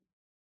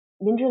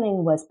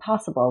Minzhuling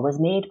was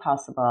made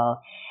possible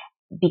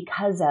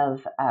because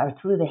of, or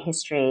through the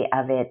history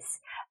of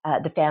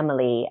the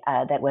family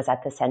that was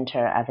at the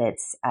center of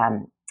its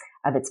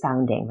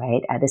founding,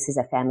 right? This is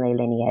a family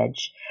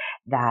lineage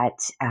that,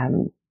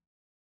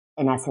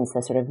 in essence,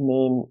 the sort of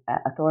main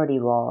authority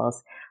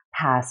roles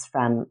pass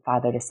from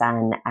father to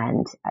son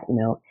and,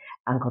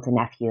 uncle to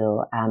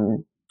nephew,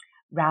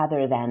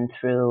 rather than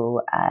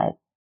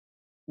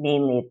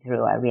mainly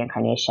through a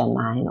reincarnation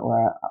line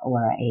or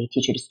a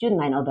teacher to student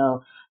line,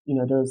 although,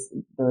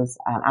 those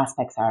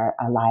aspects are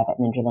alive at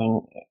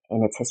Minzhuling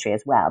in its history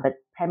as well. But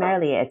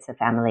primarily it's a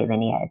family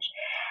lineage.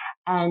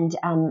 And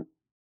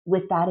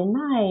with that in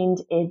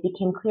mind, it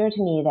became clear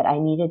to me that I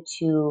needed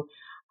to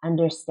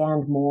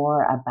understand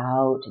more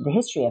about the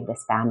history of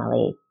this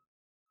family.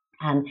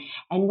 And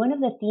one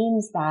of the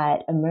themes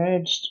that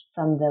emerged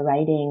from the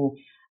writing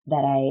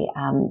that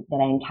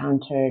I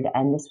encountered,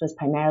 and this was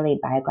primarily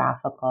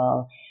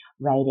biographical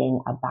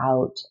writing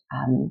about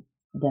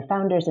the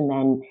founders and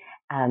then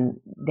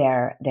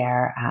their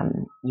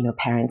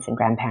parents and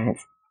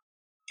grandparents.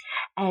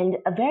 And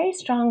a very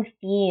strong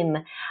theme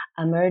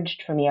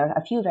emerged for me, or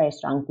a few very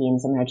strong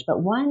themes emerged,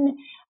 but one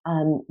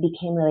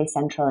became really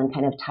central and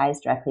kind of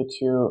ties directly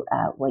to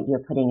what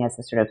you're putting as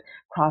the sort of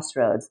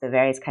crossroads, the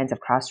various kinds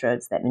of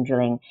crossroads that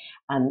Minzhuling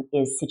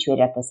is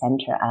situated at the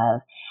center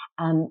of.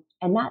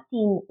 And that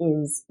theme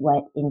is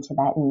what in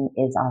Tibetan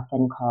is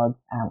often called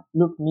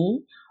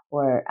lukni,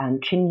 or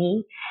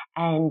trimni,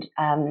 and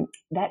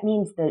that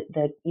means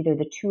either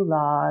the two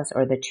laws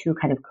or the two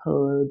kind of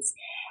codes,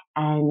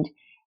 and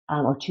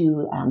or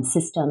two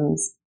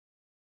systems,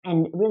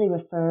 and really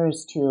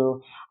refers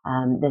to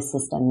the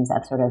systems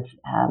of sort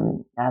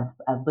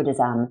of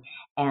Buddhism,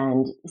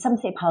 and some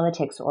say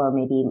politics, or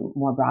maybe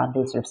more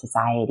broadly sort of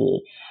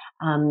society.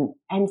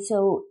 And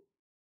so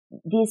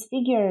these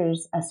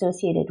figures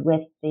associated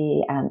with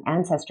the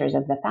ancestors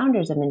of the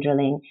founders of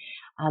Minzhuling,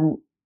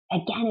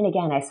 again and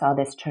again, I saw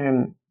this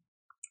term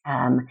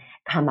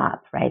come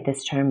up, right?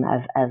 This term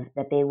of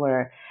that they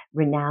were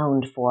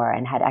renowned for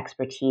and had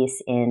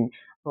expertise in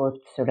both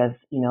sort of,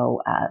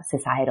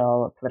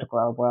 societal, political,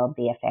 or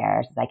worldly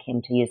affairs, as I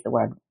came to use the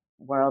word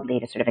worldly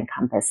to sort of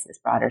encompass this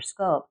broader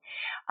scope,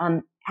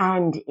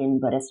 and in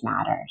Buddhist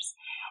matters.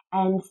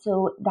 And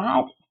so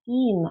that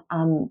theme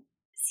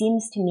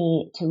seems to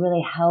me to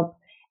really help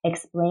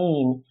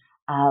explain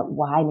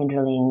why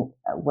Minzhuling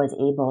was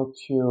able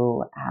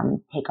to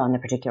take on the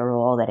particular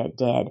role that it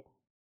did,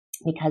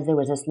 because there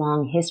was this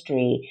long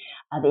history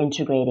of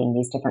integrating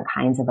these different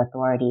kinds of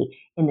authority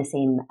in the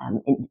same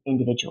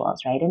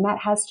individuals, right? And that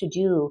has to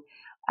do,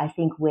 I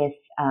think, with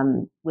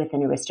an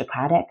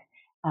aristocratic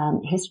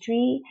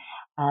history.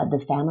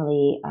 The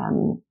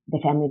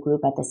family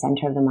group at the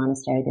center of the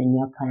monastery, the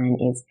Nyo clan,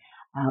 is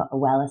a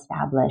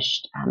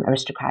well-established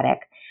aristocratic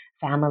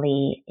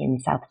family in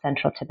South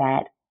Central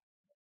Tibet.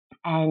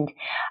 And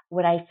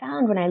what I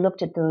found when I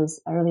looked at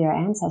those earlier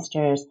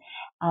ancestors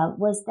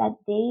was that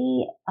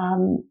they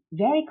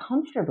very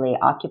comfortably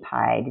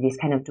occupied these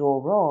kind of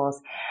dual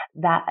roles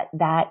that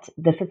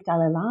the fifth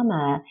Dalai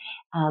Lama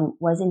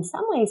was in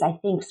some ways, I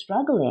think,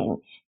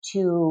 struggling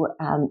to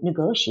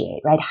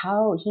negotiate, right?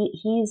 How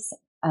he's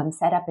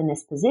set up in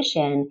this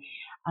position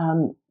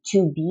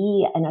to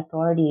be an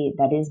authority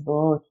that is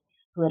both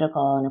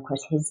political, and of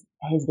course his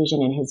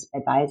vision and his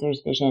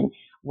advisor's vision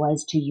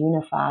was to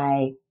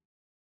unify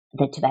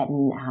the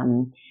Tibetan,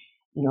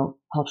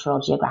 cultural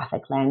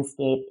geographic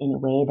landscape in a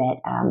way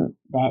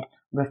that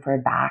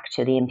referred back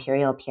to the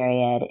imperial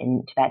period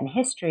in Tibetan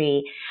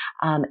history,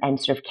 and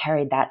sort of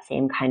carried that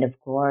same kind of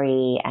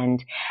glory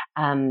and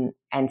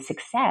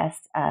success,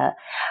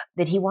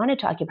 that he wanted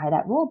to occupy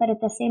that role. But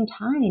at the same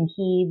time,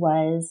 he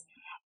was,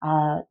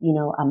 a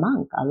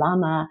monk, a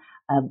lama,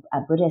 a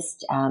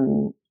Buddhist,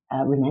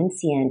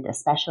 renunciant, a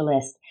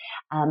specialist.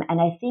 And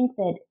I think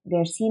that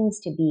there seems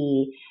to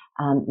be,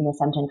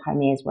 Samten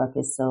Karme's work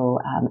is so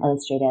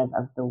illustrative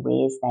of the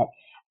ways that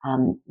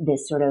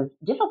this sort of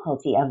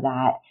difficulty of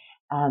that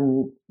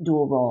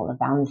dual role, of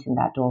balancing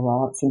that dual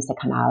role, seems to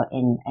come out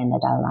in the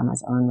Dalai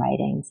Lama's own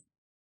writings.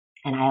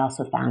 And I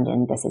also found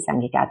in Desi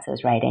Sangye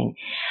Gyatso's writing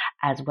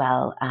as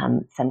well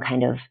some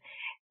kind of,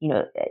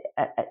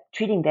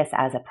 treating this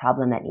as a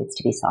problem that needs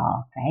to be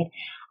solved, right?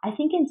 I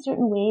think in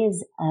certain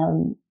ways,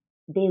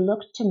 they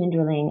looked to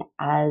Minderling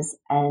as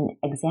an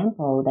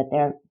example that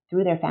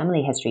through their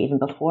family history, even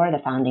before the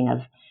founding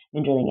of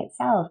Minderling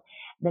itself,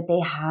 that they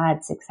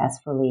had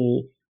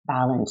successfully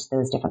balanced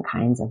those different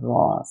kinds of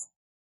roles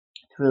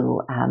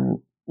through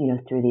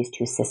these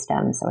two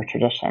systems or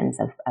traditions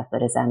of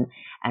Buddhism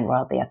and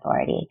worldly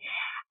authority.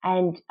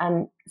 And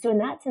so in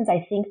that sense,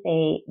 I think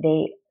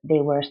they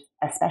were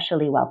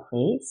especially well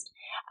placed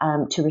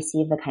to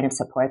receive the kind of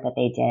support that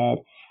they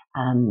did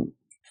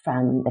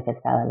from the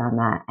Fifth Dalai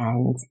Lama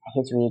and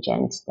his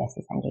regent,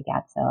 Desi Sangye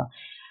Gyatso.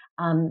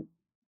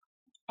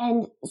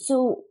 And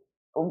so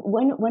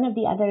one of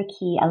the other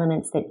key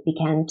elements that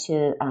began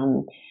to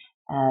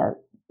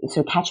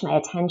sort of catch my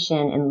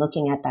attention in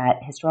looking at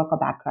that historical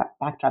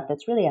backdrop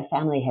that's really a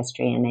family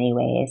history in many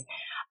ways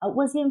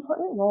was the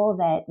important role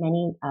that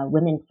many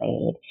women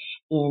played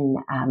in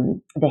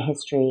the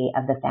history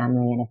of the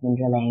family and of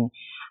Minderling.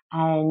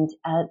 And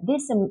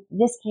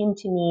this came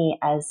to me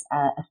as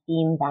a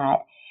theme that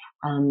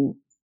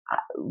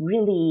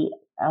really,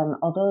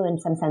 although in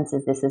some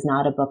senses this is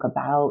not a book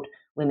about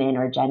women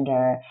or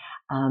gender,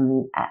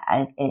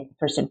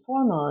 first and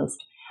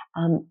foremost,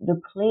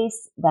 the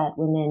place that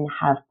women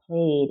have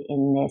played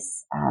in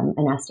this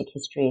monastic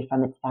history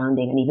from its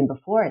founding and even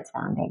before its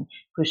founding,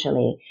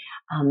 crucially,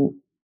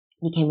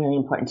 became really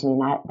important to me.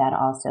 And that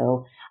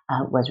also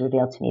was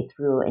revealed to me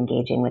through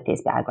engaging with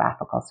these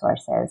biographical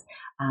sources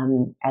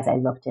as I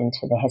looked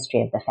into the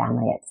history of the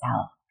family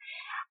itself.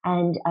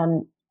 And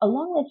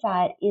along with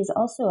that is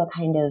also a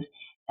kind of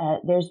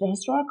there's the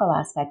historical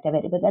aspect of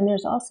it, but then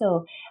there's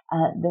also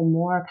the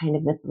more kind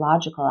of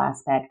mythological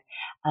aspect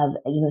of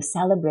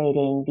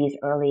celebrating these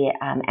early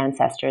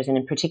ancestors, and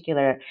in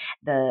particular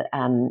the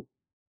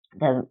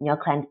Nyo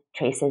clan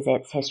traces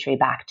its history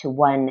back to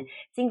one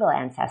single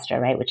ancestor,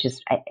 right? Which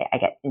is, I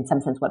get in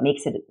some sense, what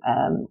makes it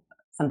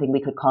something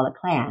we could call a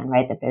clan,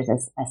 right? That there's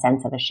a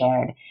sense of a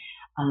shared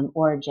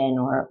origin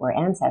or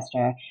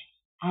ancestor,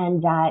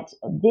 and that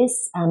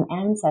this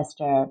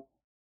ancestor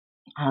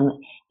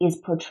is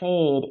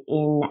portrayed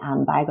in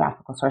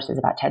biographical sources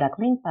about Terdak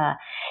Lingpa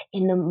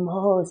in the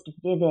most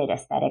vivid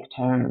aesthetic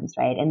terms,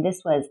 right? And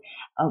this was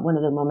one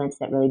of the moments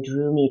that really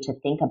drew me to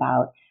think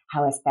about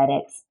how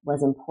aesthetics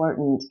was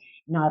important,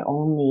 not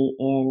only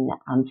in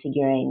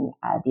figuring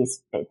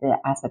the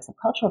aspects of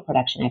cultural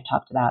production I've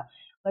talked about,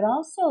 but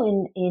also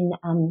in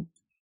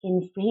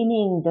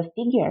framing the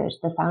figures,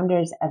 the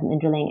founders of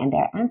Minderling and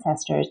their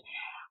ancestors,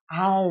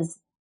 as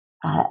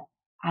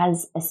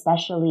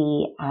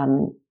especially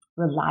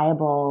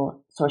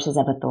reliable sources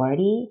of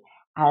authority,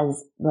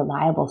 as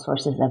reliable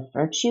sources of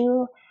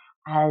virtue,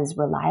 as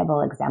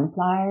reliable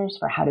exemplars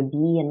for how to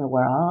be in the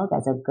world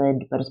as a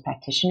good Buddhist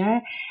practitioner.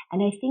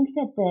 And I think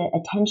that the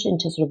attention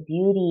to sort of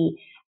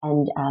beauty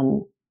and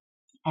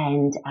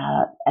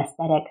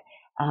aesthetic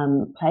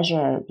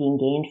pleasure being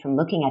gained from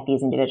looking at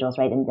these individuals,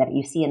 right, and that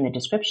you see in the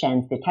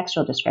descriptions, the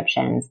textual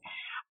descriptions,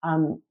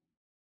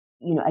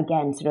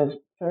 again, sort of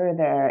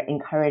further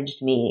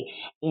encouraged me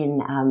in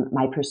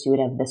my pursuit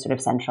of the sort of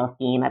central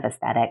theme of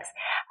aesthetics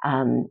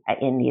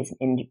in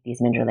these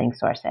Minderling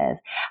sources.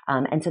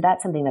 And so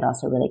that's something that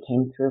also really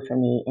came through for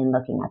me in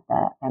looking at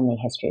the family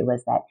history,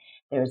 was that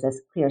there was this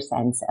clear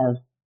sense of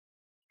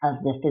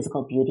the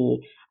physical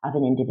beauty of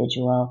an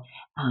individual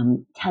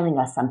telling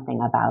us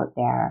something about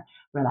their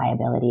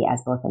reliability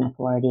as both an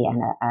authority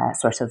and a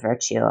source of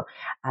virtue.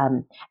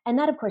 And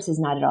that, of course, is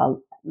not at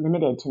all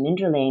limited to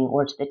Minderling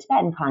or to the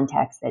Tibetan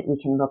context, that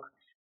we can look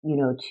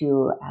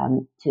to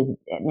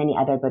many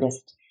other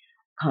Buddhist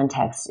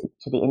contexts,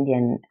 to the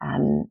Indian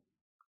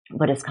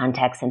Buddhist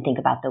context, and think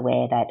about the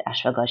way that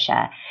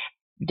Ashwagosha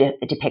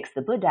depicts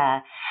the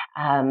Buddha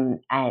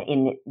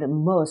in the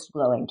most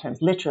glowing terms,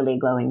 literally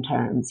glowing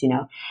terms,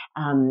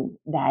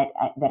 that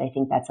I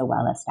think that's a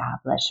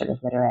well-established sort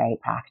of literary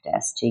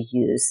practice to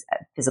use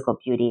physical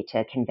beauty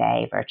to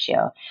convey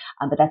virtue.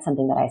 But that's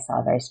something that I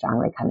saw very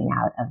strongly coming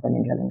out of the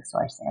Minderling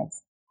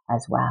sources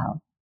as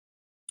well.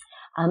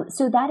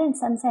 So that, in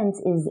some sense,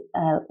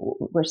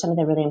 were some of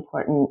the really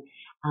important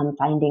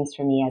findings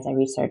for me as I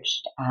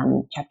researched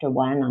Chapter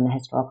 1 on the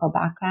historical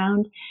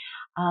background.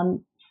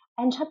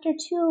 And Chapter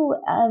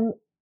 2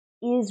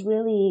 is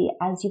really,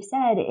 as you've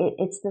said,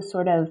 it's the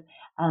sort of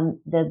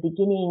the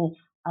beginning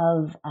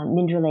of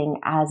Minderling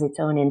as its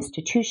own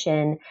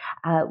institution,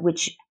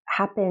 which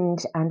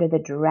happened under the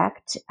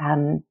direct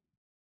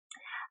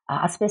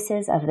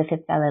auspices of the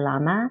Fifth Dalai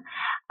Lama.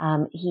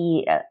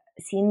 He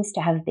seems to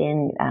have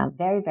been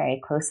very,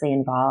 very closely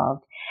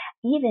involved,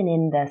 even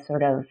in the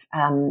sort of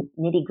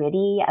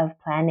nitty-gritty of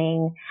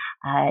planning.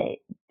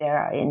 There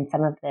are, in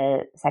some of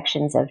the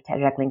sections of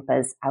Terdak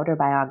Lingpa's outer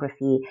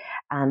biography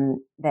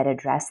that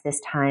address this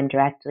time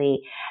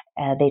directly,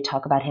 they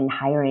talk about him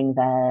hiring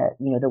the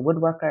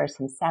woodworkers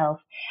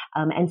himself.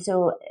 And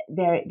so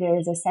there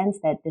is a sense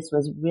that this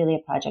was really a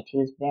project he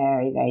was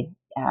very, very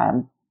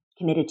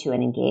committed to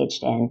and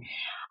engaged in.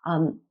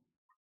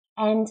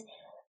 And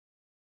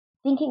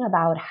thinking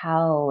about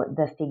how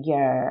the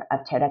figure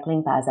of Terdak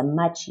Lingpa as a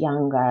much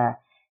younger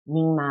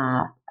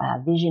Nyingma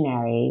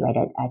visionary, right,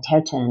 a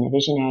Tertön, a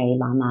visionary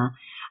Lama,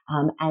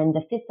 and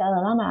the fifth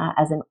Dalai Lama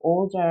as an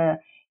older,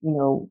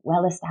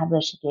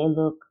 well-established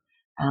Gelug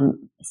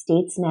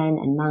statesman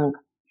and monk,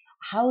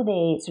 how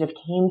they sort of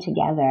came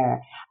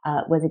together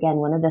was, again,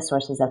 one of the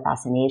sources of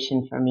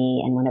fascination for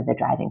me and one of the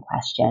driving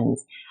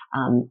questions.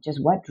 Just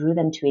what drew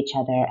them to each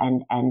other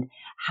and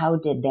how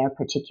did their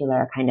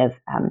particular kind of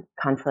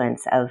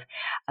confluence of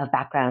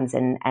backgrounds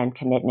and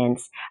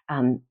commitments,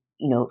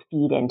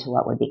 feed into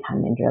what would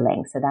become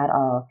Mindrilling. So that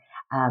all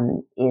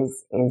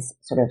is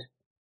sort of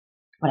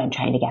what I'm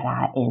trying to get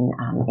at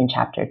in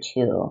chapter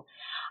 2.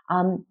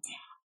 And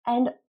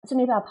so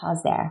maybe I'll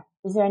pause there.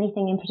 Is there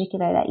anything in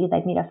particular that you'd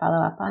like me to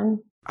follow up on?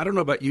 I don't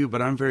know about you,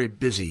 but I'm very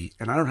busy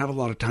and I don't have a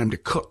lot of time to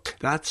cook.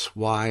 That's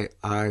why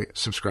I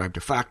subscribe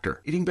to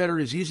Factor. Eating better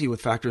is easy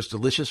with Factor's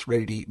delicious,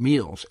 ready-to-eat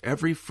meals.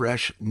 Every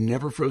fresh,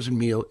 never frozen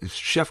meal is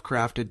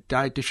chef-crafted,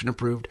 dietitian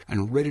approved,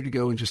 and ready to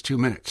go in just 2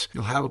 minutes.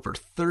 You'll have over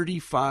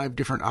 35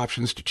 different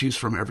options to choose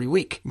from every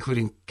week,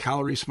 including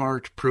Calorie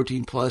Smart,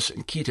 Protein Plus,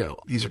 and Keto.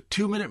 These are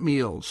 2-minute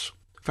meals.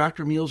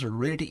 Factor meals are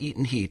ready to eat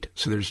and heat,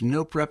 so there's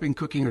no prepping,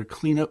 cooking, or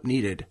cleanup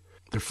needed.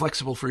 They're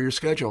flexible for your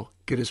schedule.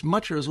 Get as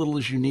much or as little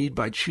as you need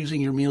by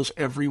choosing your meals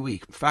every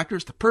week. Factor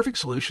is the perfect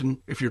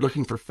solution if you're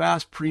looking for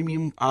fast,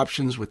 premium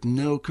options with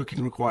no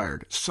cooking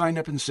required. Sign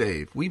up and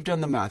save. We've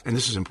done the math, and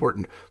this is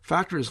important.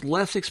 Factor is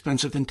less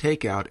expensive than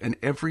takeout, and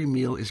every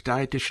meal is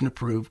dietitian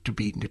approved to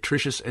be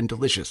nutritious and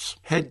delicious.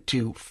 Head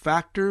to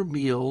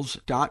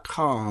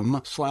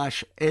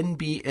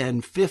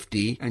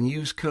factormeals.com/NBN50 and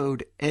use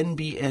code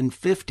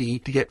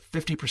NBN50 to get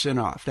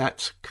 50% off.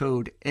 That's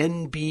code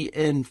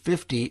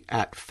NBN50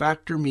 at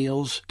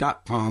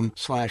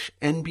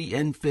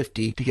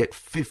factormeals.com/NBN50 to get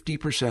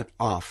 50%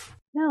 off.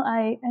 No,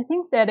 I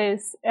think that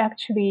is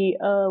actually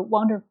a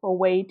wonderful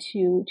way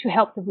to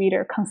help the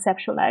reader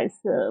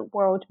conceptualize the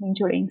world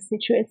Mindrilling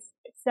situates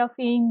itself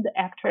in, the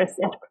actors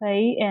at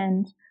play,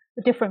 and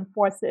the different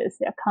forces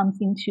that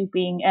comes into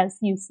being, as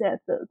you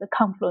said, the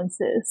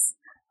confluences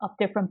of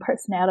different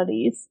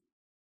personalities.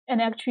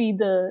 And actually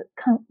the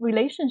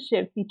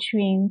relationship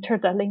between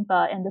Terdak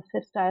Lingpa and the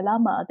fifth Dalai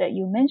Lama that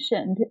you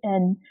mentioned,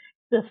 and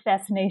the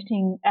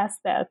fascinating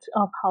aspect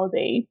of how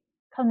they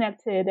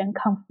connected and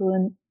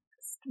confluenced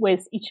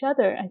with each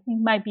other, I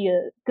think might be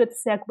a good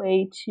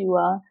segue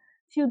to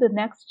the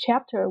next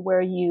chapter,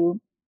 where you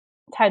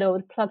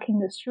titled Plucking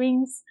the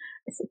Strings.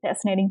 It's a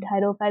fascinating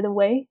title, by the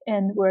way,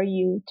 and where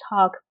you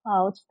talk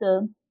about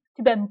the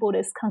Tibetan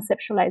Buddhist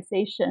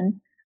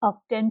conceptualization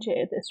of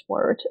Denje, this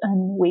word.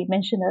 And we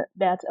mentioned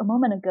that a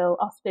moment ago,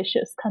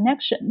 auspicious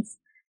connections,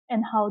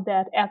 and how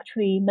that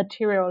actually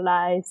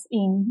materialize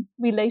in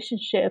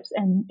relationships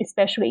and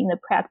especially in the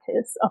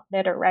practice of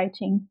letter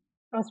writing.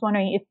 I was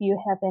wondering if you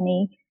have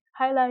any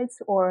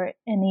highlights or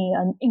any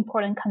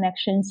important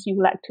connections you'd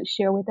like to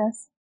share with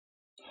us.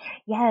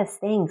 Yes,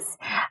 thanks.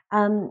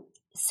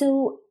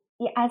 So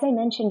as I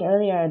mentioned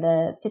earlier,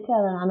 the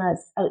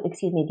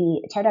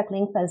Terdak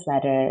Lingpa's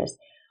letters,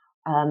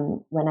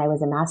 when I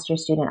was a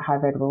master's student at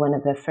Harvard, were one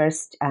of the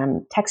first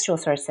textual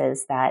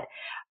sources that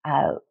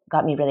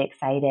got me really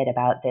excited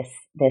about this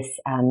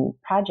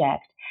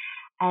project.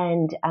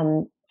 And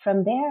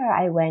from there,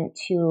 I went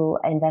to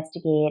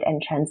investigate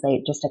and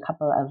translate just a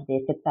couple of the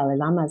fifth Dalai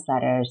Lama's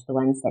letters, the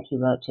ones that he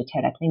wrote to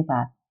Terdak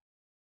Lingpa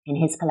in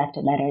his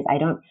collected letters. I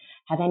don't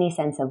have any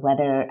sense of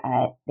whether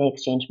they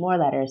exchanged more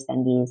letters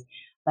than these,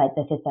 but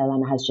the fifth Dalai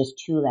Lama has just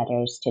 2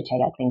 letters to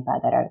Terdak Lingpa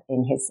that are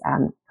in his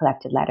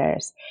collected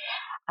letters.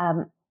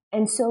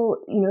 And so,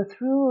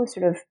 through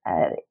sort of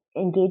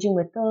engaging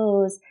with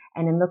those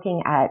and in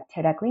looking at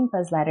Terdak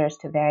Lingpa's letters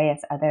to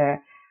various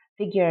other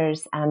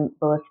figures,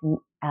 both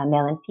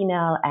male and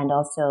female, and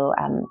also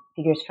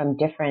figures from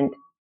different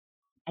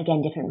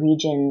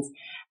regions,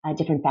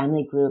 different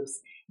family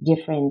groups,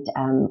 with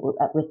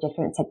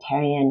different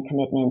sectarian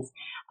commitments,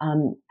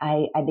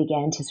 I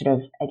began to sort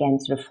of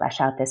flesh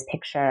out this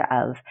picture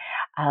of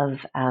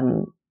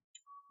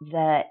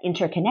the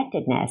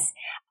interconnectedness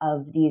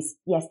of these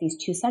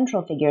 2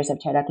 central figures of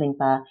Terdak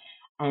Lingpa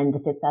and the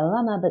fifth Dalai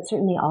Lama, but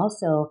certainly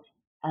also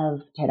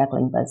of Terdak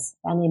Lingpa's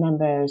family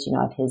members,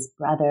 of his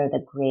brother, the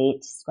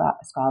great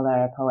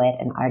scholar, poet,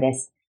 and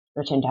artist,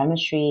 Lotchen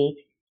Dharmasri,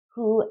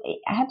 who,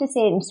 I have to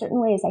say, in certain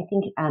ways, I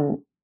think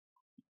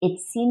it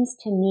seems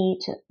to me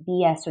to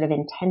be a sort of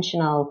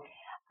intentional,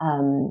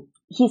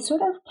 he's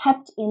sort of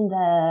kept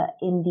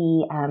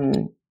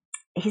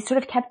he's sort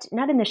of kept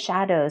not in the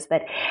shadows,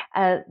 but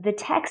the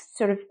text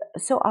sort of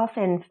so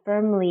often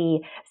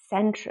firmly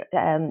center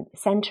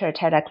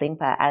Terdak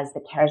Lingpa as the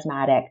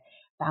charismatic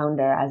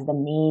founder, as the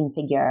main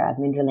figure of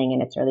Mindrilling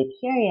in its early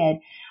period.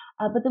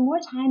 But the more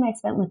time I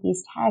spent with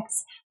these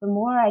texts, the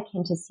more I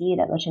came to see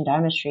that Lotchen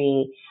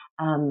Dharmasri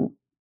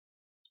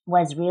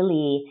was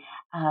really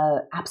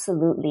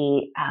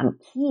absolutely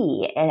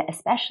key,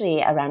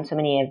 especially around so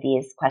many of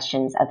these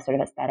questions of sort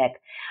of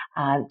aesthetic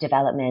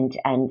development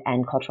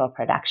and cultural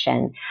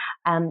production.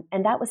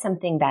 And that was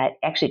something that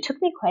actually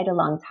took me quite a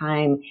long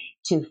time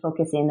to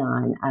focus in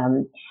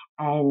on.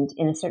 And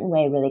in a certain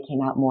way, really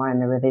came out more in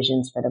the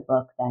revisions for the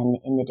book than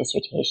in the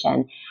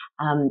dissertation.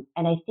 And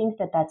I think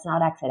that that's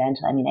not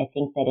accidental. I mean, I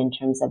think that in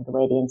terms of the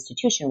way the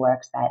institution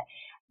works, that,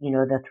 you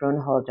know, the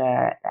throne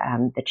holder,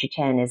 the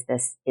Chichen is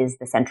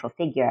the central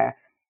figure.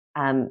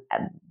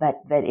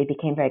 But it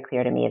became very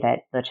clear to me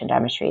that Lotsen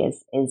Dharmashri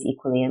is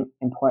equally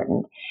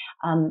important.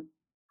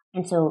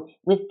 And so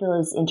with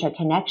those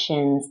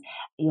interconnections,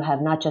 you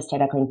have not just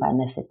Thera Khlingpa and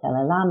the fifth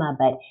Dalai Lama,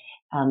 but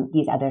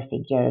these other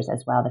figures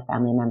as well, the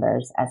family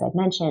members, as I've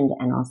mentioned,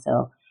 and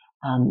also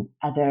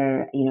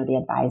other, you know, the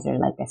advisor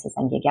like Desa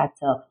Sangye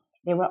Gyatso.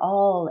 They were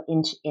all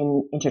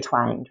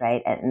intertwined,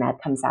 right? And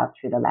that comes out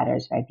through the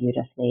letters very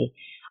beautifully.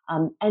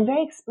 And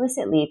very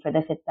explicitly for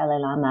the fifth Dalai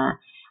Lama,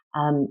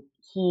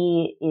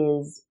 he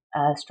is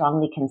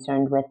strongly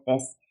concerned with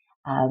this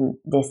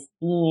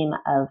theme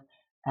of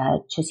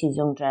Chusi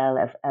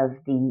Zungdrel, of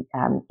the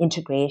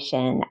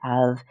integration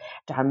of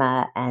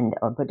Dharma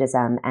or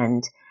Buddhism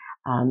and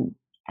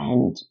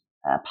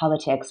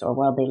politics or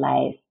worldly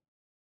life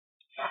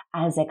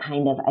as a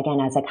kind of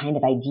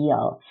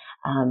ideal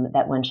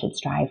that one should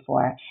strive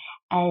for.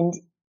 And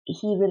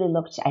he really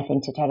looked, I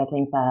think, to Thera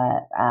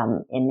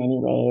Khlingpa in many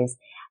ways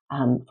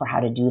for how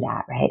to do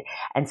that, right?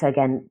 And so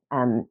again,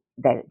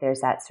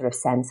 there's that sort of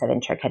sense of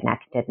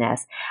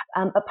interconnectedness.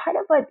 But part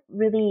of what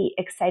really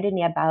excited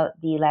me about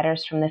the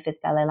letters from the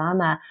fifth Dalai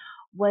Lama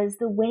was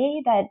the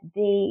way that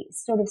they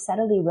sort of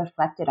subtly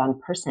reflected on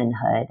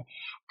personhood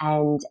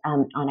and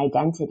on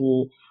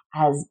identity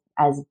as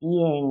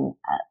being,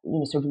 you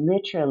know, sort of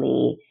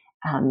literally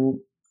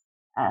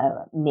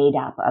made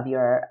up of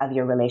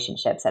your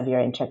relationships, of your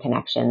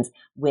interconnections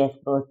with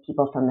both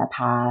people from the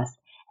past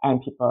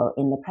and people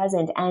in the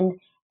present, and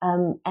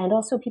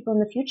also people in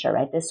the future,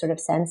 right? This sort of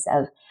sense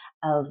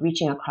of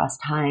reaching across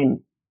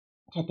time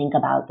to think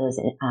about those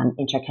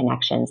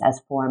interconnections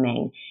as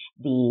forming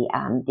the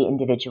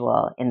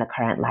individual in the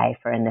current life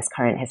or in this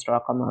current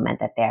historical moment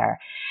that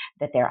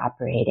they're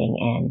operating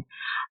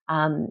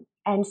in.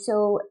 And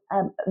so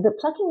the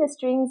plucking the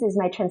strings is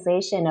my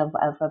translation of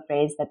a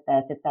phrase that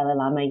the fifth Dalai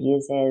Lama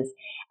uses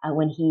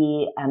when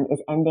he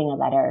is ending a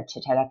letter to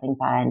Thera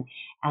Khlingpa,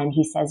 and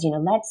he says, you know,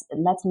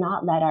 let's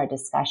not let our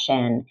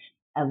discussion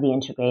of the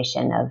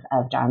integration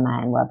of Dharma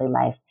and worldly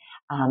life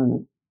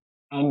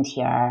end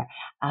here,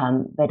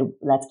 but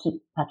let's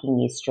keep plucking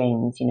these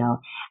strings, you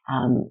know,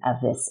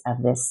 of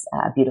this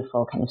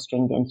beautiful kind of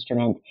stringed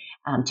instrument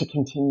to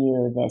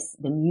continue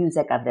the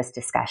music of this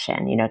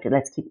discussion, you know,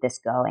 let's keep this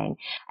going.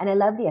 And I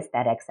love the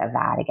aesthetics of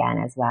that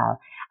again as well.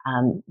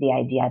 The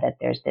idea that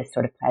there's this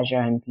sort of pleasure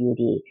and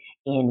beauty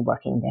in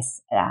working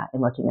this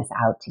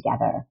out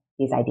together,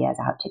 these ideas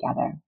out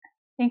together.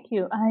 Thank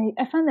you.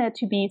 I find that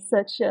to be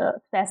such a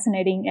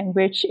fascinating and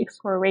rich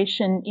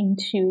exploration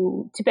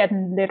into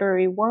Tibetan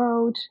literary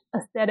world,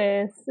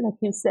 aesthetics, like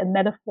you said,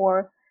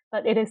 metaphor,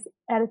 but it is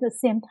at the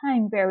same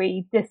time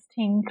very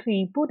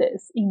distinctly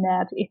Buddhist in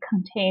that it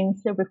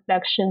contains the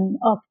reflection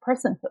of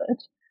personhood.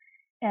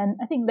 And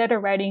I think letter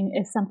writing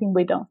is something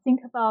we don't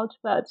think about,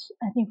 but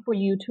I think for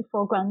you to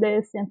foreground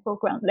this and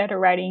foreground letter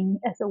writing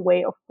as a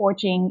way of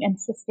forging and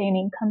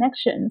sustaining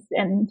connections,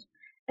 and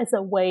as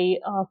a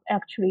way of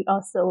actually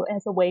also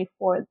as a way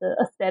for the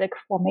aesthetic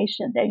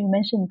formation that you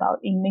mentioned about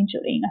in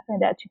Mingyuling. I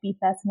find that to be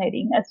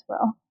fascinating as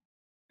well.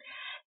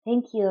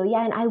 Thank you.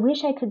 Yeah, and I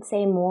wish I could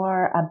say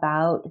more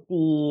about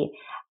the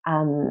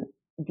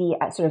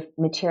sort of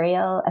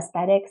material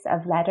aesthetics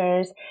of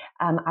letters.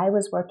 I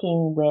was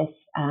working with,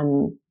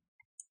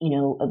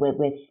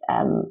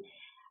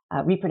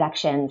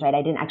 reproductions, right?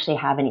 I didn't actually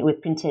have any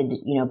with printed,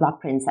 you know,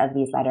 block prints of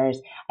these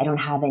letters. I don't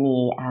have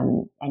any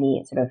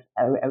sort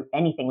of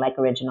anything like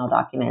original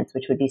documents,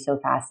 which would be so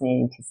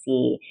fascinating to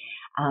see.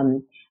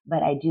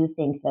 But I do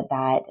think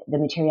that the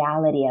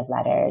materiality of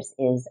letters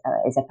is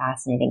a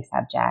fascinating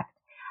subject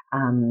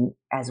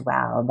as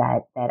well.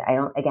 That I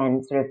don't,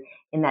 again, sort of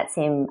in that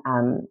same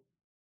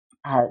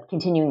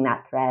continuing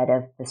that thread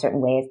of the certain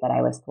ways that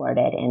I was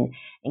thwarted in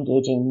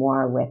engaging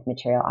more with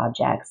material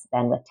objects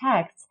than with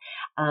texts.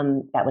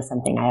 That was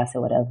something I also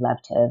would have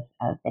loved to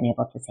have been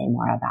able to say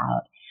more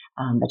about,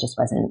 but just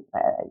wasn't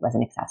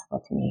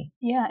accessible to me.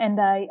 Yeah, and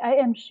I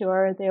am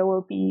sure there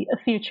will be a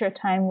future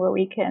time where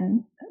we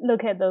can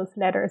look at those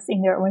letters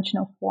in their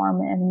original form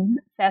and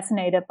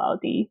fascinate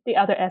about the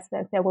other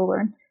aspects that we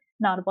were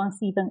not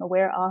once even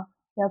aware of.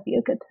 That'll be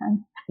a good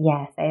time.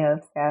 Yes, I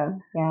hope so.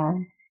 Yeah.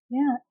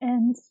 Yeah,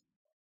 and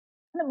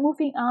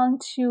moving on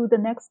to the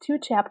next two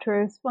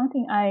chapters, one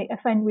thing I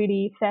find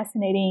really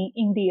fascinating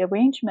in the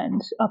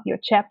arrangement of your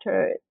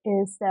chapter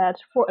is that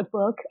for a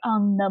book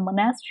on the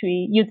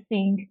monastery, you'd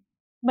think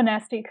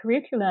monastic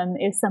curriculum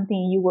is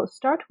something you will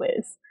start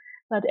with.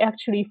 But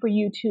actually for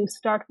you to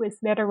start with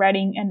letter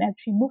writing and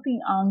actually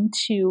moving on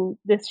to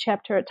this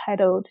chapter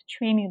titled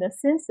Training the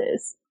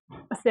Senses,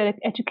 Aesthetic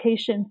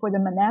Education for the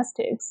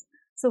Monastics,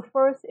 So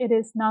first, it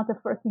is not the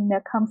first thing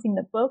that comes in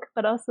the book,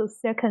 but also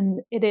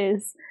second, it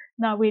is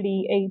not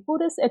really a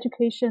Buddhist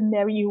education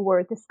that you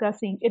were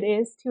discussing. It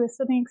is to a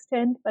certain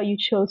extent, but you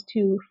chose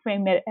to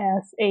frame it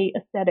as a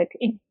aesthetic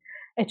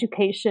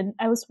education.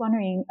 I was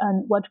wondering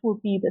what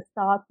would be the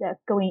thought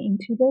that's going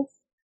into this?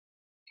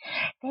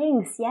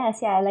 Thanks.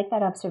 Yes, yeah, I like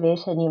that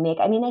observation you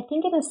make. I mean, I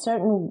think in a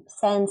certain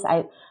sense,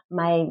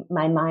 my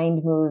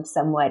mind moves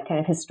somewhat kind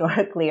of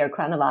historically or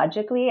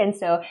chronologically, and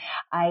so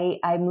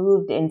I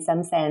moved in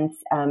some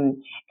sense,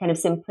 kind of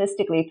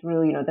simplistically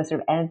through the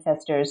sort of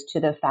ancestors to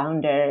the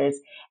founders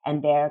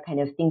and their kind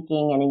of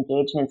thinking and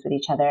engagements with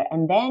each other,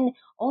 and then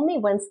only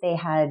once they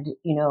had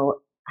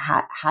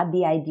had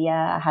the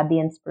idea, had the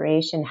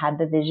inspiration, had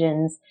the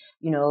visions,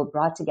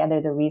 brought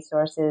together the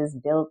resources,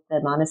 built the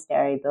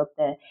monastery, built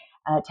the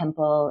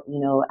temple,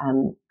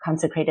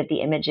 consecrated the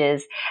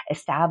images,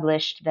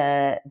 established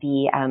the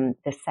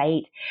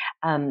site.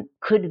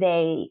 Could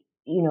they,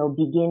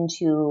 begin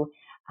to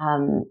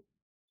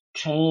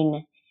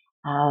train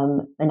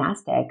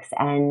monastics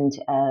and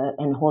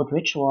hold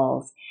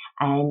rituals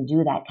and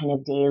do that kind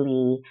of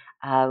daily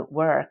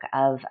work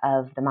of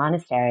the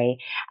monastery.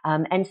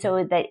 And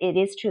so that it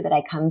is true that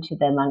I come to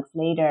the monks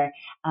later,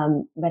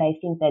 but I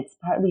think that's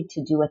partly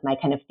to do with my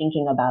kind of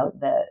thinking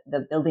about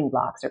the building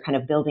blocks or kind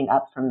of building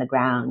up from the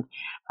ground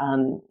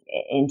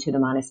into the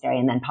monastery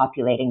and then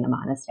populating the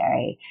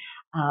monastery.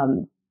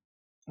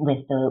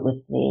 With the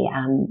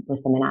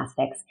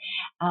monastics.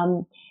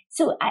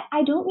 So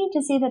I don't mean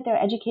to say that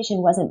their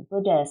education wasn't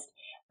Buddhist,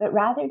 but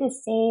rather to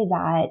say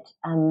that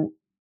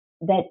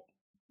that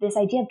this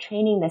idea of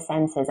training the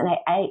senses, and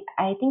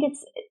I think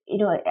it's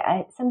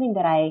something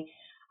that I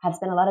have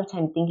spent a lot of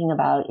time thinking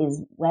about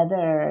is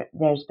whether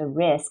there's the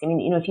risk. I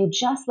mean, if you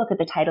just look at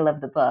the title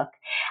of the book,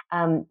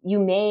 you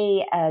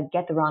may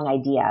get the wrong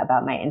idea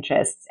about my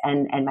interests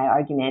and my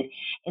argument,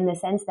 in the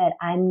sense that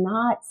I'm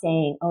not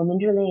saying,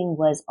 Minderling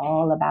was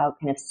all about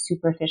kind of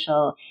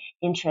superficial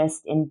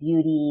interest in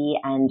beauty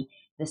and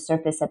the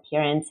surface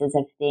appearances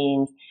of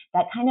things,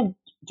 that kind of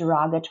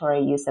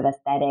derogatory use of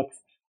aesthetics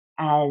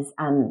as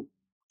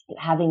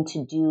having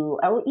to do,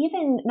 or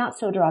even not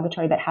so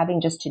derogatory, but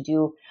having just to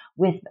do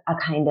with a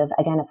kind of,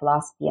 again, a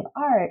philosophy of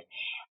art.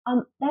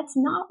 That's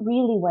not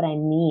really what I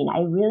mean.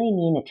 I really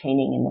mean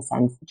training the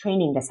senses,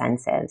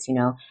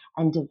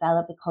 and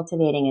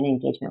cultivating an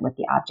engagement with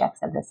the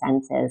objects of the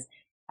senses.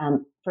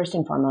 First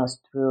and foremost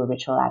through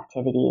ritual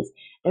activities.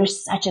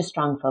 There's such a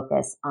strong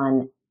focus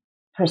on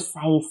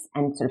precise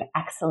and sort of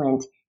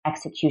excellent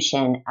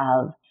execution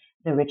of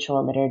the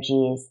ritual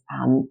liturgies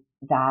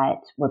that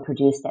were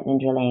produced at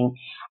Minderling.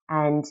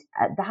 And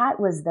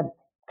that was the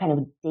kind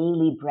of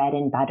daily bread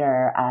and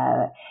butter,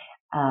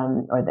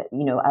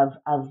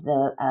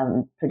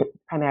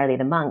 primarily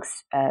the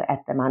monks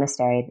at the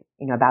monastery,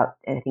 about,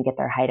 I think at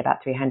their height,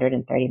 about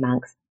 330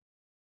 monks.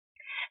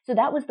 So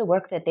that was the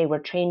work that they were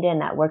trained in,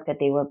 that work that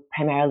they were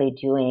primarily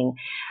doing.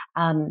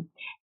 And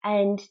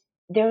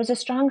there was a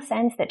strong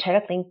sense that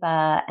Therak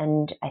Lingpa,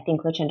 and I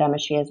think Lodrön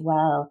Dharmasri as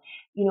well,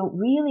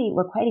 really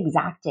were quite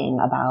exacting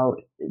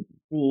about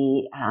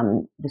the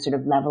sort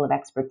of level of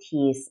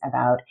expertise,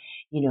 about,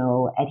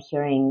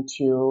 adhering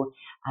to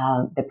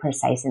the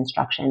precise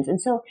instructions.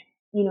 And so,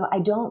 I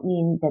don't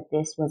mean that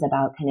this was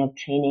about kind of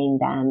training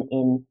them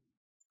in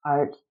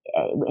art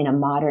in a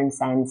modern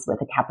sense with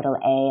a capital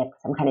A,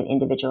 some kind of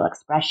individual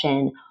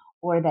expression,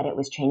 or that it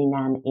was training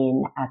them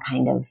in a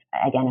kind of,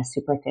 again, a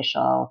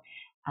superficial,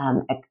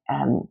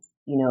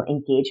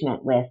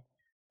 engagement with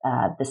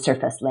the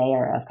surface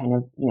layer of kind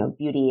of,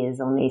 beauty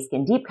is only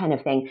skin deep kind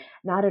of thing.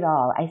 Not at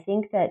all. I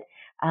think that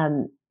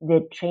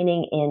the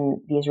training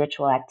in these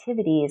ritual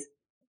activities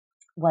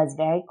was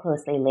very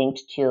closely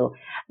linked to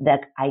the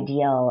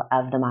ideal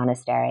of the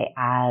monastery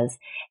as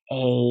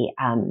a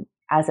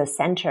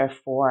center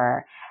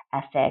for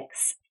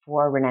ethics,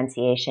 for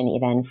renunciation,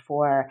 even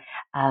for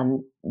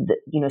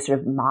sort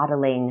of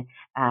modeling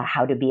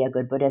how to be a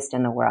good Buddhist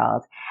in the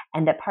world,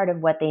 and that part of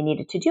what they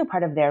needed to do,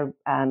 part of their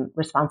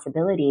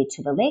responsibility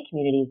to the lay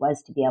community,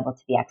 was to be able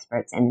to be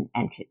experts and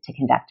to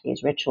conduct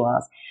these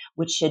rituals,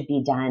 which should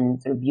be done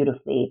sort of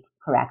beautifully,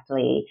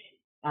 correctly,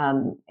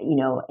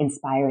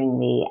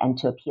 inspiringly, and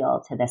to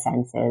appeal to the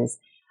senses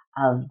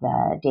of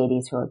the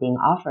deities who are being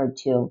offered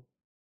to.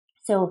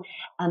 So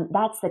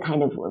that's the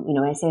kind of,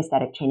 when I say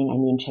aesthetic training, I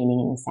mean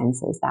training in the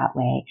senses that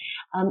way.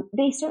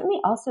 They certainly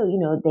also,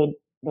 they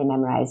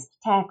memorized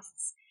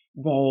texts.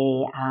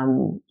 They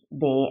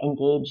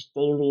engaged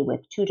daily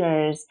with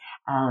tutors.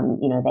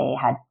 They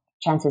had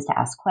chances to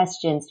ask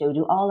questions, to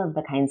do all of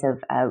the kinds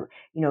of,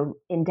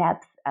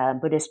 in-depth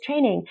Buddhist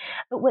training.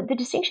 But what the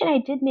distinction I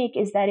did make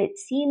is that it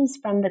seems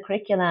from the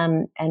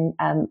curriculum and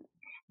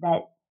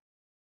that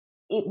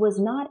it was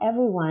not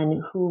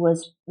everyone who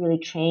was really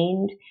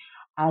trained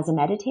as a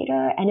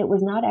meditator, and it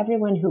was not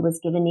everyone who was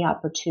given the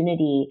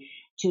opportunity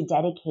to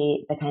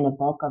dedicate the kind of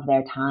bulk of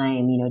their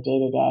time, day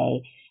to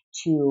day,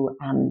 to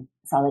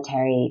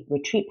solitary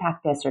retreat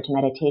practice or to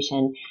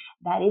meditation.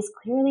 That is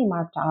clearly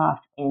marked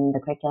off in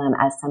the curriculum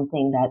as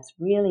something that's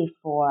really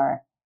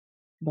for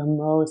the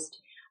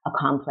most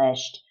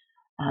accomplished,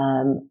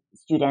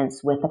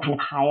 students with the kind of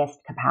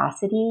highest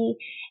capacity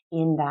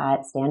in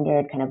that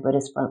standard kind of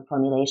Buddhist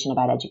formulation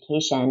about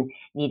education,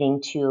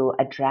 needing to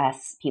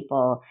address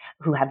people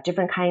who have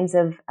different kinds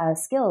of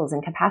skills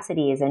and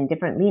capacities and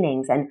different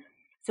leanings. And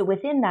so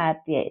within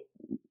that, the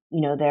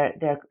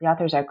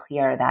authors are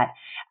clear that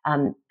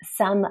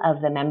some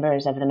of the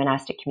members of the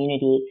monastic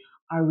community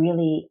are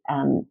really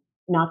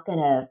not going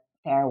to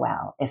fare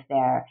well if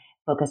they're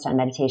focused on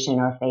meditation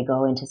or if they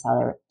go into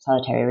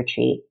solitary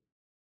retreat.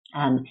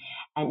 And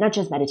not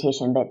just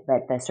meditation,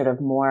 but the sort of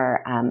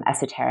more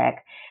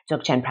esoteric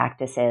Dzogchen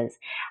practices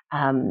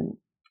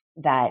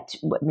that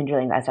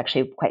Minderling is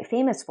actually quite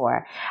famous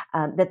for,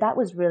 that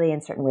was really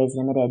in certain ways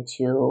limited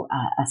to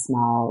a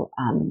small,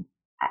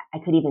 I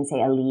could even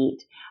say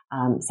elite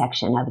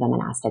section of the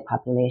monastic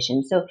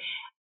population. So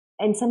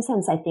in some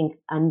sense, I think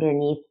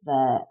underneath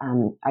the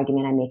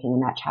argument I'm making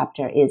in that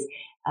chapter is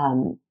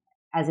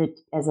as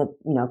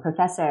a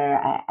professor,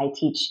 I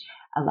teach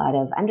a lot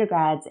of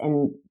undergrads,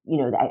 and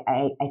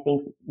I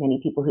think many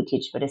people who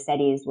teach Buddhist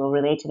studies will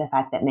relate to the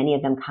fact that many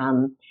of them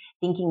come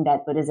thinking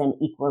that Buddhism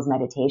equals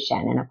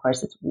meditation, and of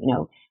course it's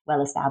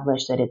well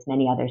established that it's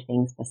many other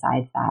things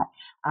besides that.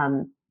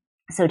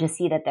 So to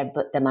see that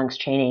the monks'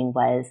 training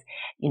was,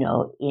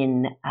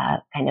 in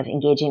kind of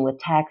engaging with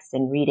text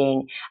and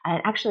reading,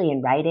 and actually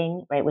in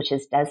writing, right, which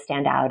does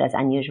stand out as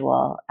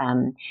unusual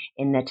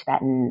in the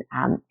Tibetan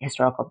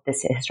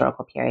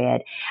historical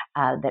period,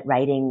 that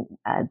writing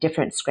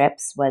different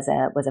scripts was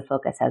a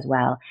focus as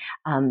well.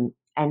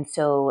 And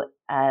so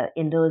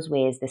in those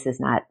ways, this is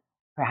not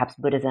perhaps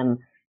Buddhism,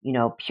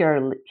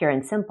 pure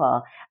and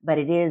simple, but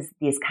it is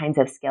these kinds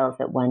of skills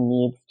that one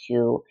needs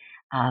to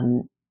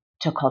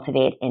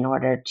cultivate in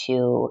order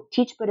to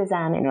teach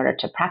Buddhism, in order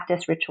to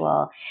practice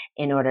ritual,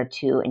 in order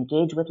to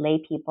engage with lay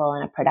people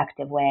in a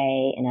productive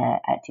way,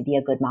 to be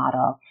a good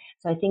model.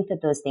 So I think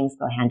that those things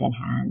go hand in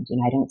hand.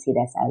 I don't see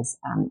this as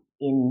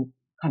in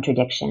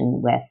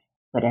contradiction with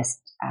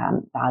Buddhist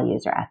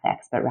values or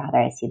ethics, but rather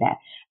I see that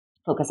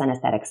focus on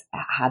aesthetics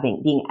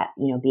being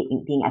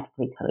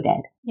ethically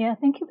coded. Yeah,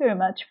 thank you very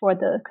much for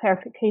the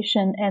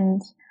clarification.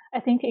 And I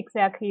think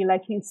exactly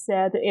like you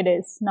said, it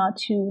is not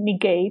to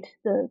negate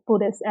the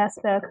Buddhist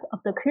aspect of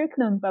the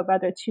curriculum, but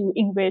rather to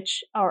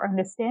enrich our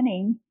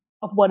understanding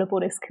of what a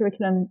Buddhist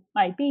curriculum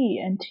might be,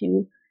 and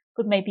to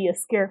put maybe a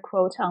scare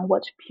quote on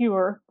what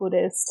pure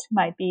Buddhist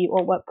might be,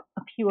 or what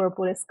a pure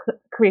Buddhist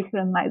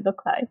curriculum might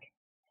look like.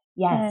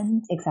 Yes,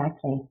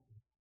 exactly.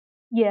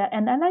 Yeah,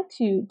 and I'd like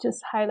to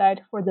just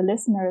highlight for the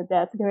listener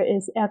that there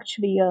is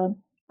actually a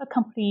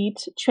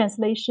complete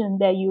translation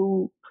that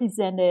you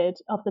presented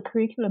of the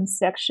curriculum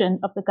section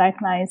of the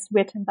guidelines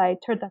written by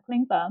Therdak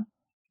Lingpa.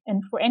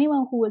 And for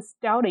anyone who was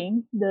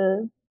doubting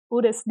the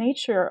Buddhist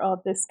nature of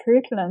this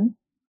curriculum,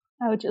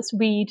 I will just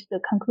read the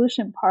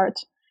conclusion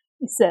part.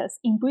 It says,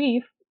 in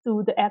brief,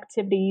 through the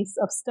activities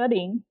of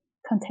studying,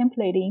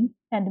 contemplating,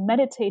 and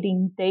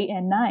meditating day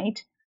and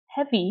night,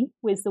 heavy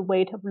with the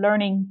weight of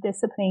learning,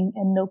 discipline,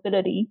 and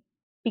nobility,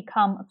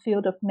 become a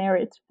field of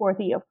merit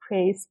worthy of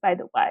praise by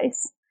the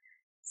wise.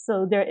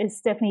 So there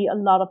is definitely a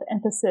lot of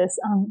emphasis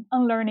on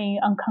learning,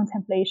 on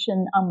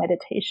contemplation, on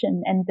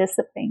meditation, and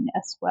discipline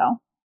as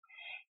well.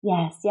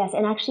 Yes.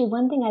 And actually,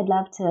 one thing I'd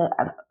love to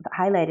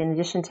highlight in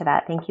addition to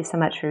that, thank you so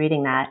much for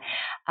reading that,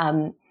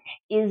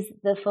 is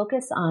the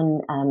focus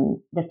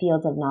on the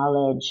fields of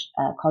knowledge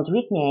called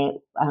Rikne,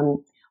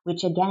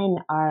 which again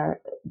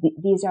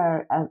these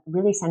are a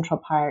really central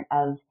part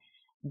of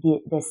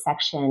this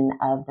section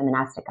of the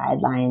monastic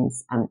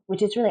guidelines,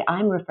 which is really,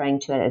 I'm referring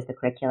to it as the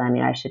curriculum. I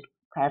mean, I should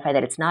clarify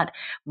that it's not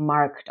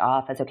marked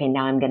off as, okay,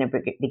 now I'm going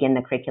to begin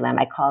the curriculum.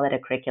 I call it a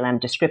curriculum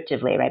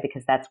descriptively, right?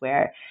 Because that's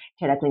where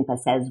Therdak Lingpa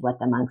says what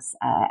the monks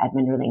at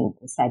Minderling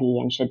study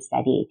and should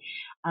study,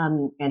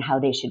 and how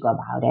they should go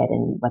about it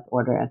and what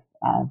order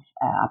of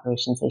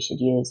operations they should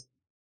use.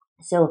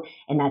 So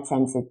in that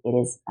sense, it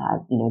is,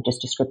 just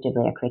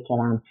descriptively a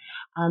curriculum.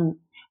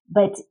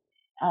 But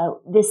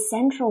this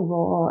central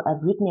role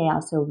of Rikne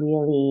also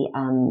really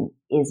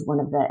is one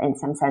of the, in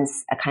some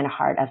sense, a kind of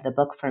heart of the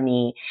book for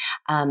me.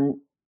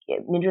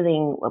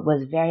 Minderling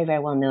was very, very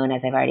well known,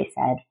 as I've already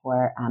said,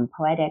 for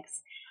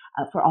poetics,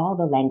 for all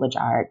the language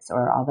arts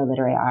or all the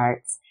literary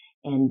arts,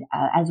 and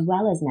as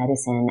well as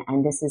medicine.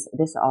 And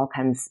this all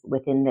comes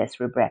within this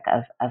rubric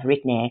of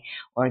Rikne,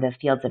 or the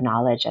fields of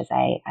knowledge, as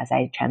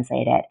I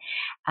translate it.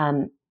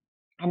 And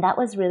that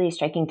was really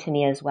striking to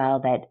me as well,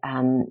 that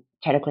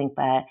Therdak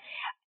Lingpa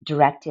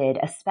directed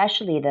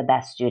especially the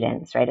best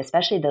students, right?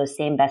 Especially those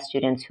same best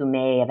students who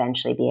may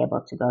eventually be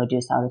able to go do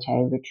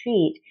solitary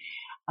retreat,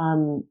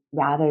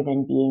 rather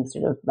than being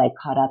sort of like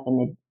caught up in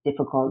the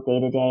difficult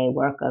day-to-day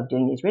work of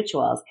doing these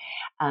rituals.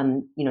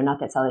 Not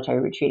that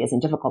solitary retreat isn't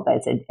difficult, but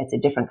it's a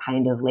different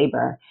kind of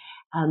labor.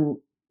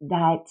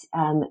 That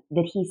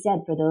he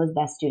said for those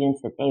best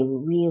students that they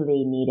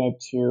really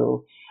needed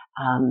to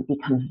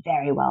become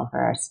very well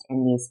versed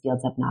in these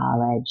fields of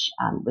knowledge,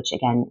 which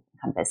again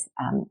encompass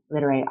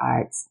literary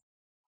arts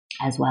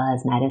as well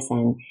as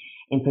medicine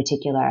in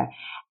particular.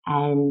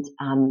 And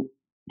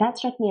that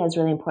struck me as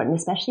really important,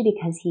 especially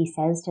because he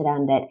says to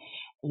them that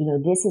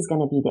this is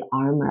going to be the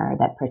armor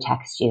that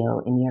protects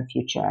you in your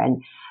future.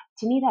 And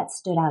to me, that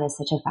stood out as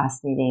such a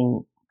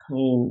fascinating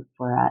claim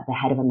for the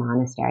head of a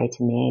monastery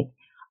to make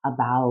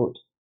about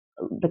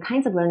the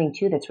kinds of learning,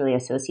 too, that's really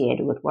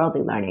associated with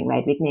worldly learning,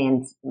 right?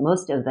 Vignane's,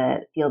 most of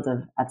the fields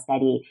of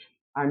study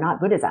are not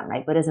Buddhism,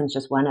 right? Buddhism is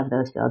just one of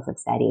those fields of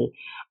study.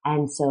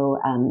 And so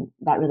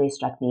that really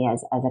struck me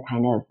as a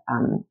kind of,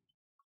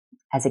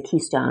 as a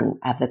keystone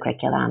of the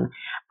curriculum.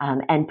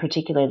 And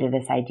particularly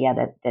this idea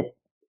that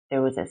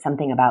there was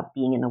something about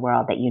being in the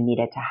world that you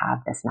needed to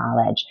have this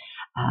knowledge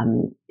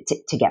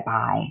to get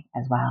by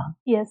as well.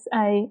 Yes,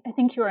 I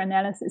think your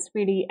analysis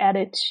really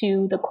added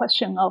to the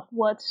question of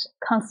what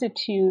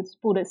constitutes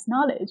Buddhist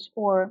knowledge,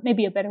 or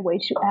maybe a better way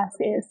to ask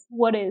is,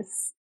 what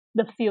is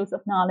the fields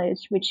of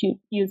knowledge, which you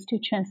use to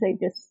translate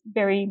this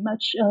very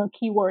much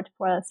keyword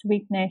for us,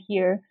 Vignane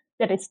here,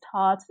 that is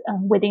taught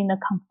within the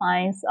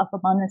confines of a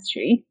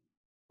monastery,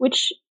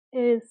 which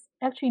is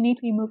actually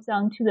neatly moves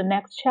on to the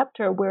next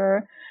chapter,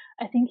 where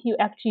I think you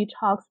actually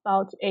talks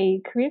about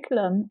a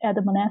curriculum at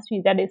the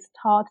monastery that is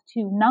taught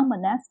to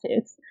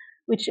non-monastics,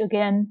 which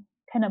again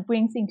kind of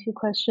brings into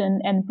question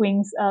and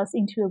brings us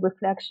into a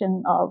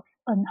reflection of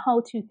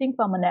how to think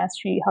about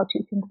monastery, how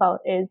to think about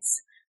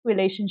its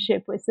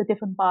relationship with the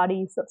different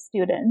bodies of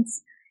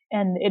students.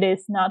 And it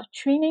is not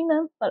training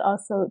them, but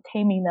also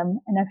taming them.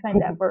 And I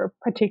find that word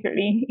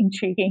particularly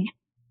intriguing.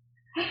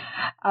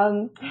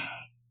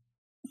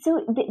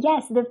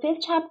 Yes, the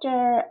fifth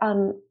chapter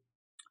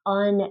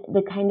on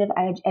the kind of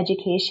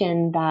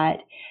education that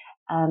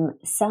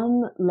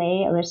some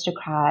lay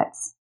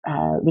aristocrats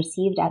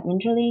received at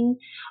Minderling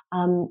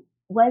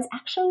was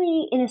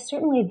actually, in a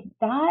certain way,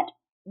 that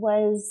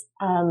was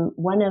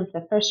one of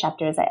the first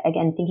chapters.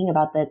 Again, thinking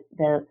about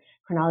the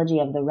chronology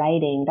of the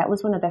writing, that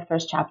was one of the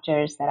first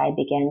chapters that I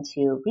began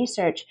to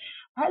research,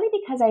 partly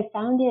because I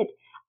found it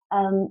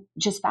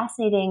just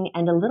fascinating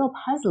and a little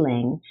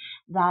puzzling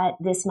that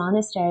this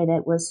monastery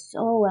that was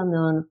so well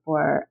known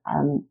for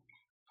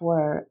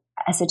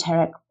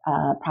esoteric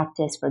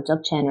practice, for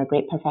Dzogchen or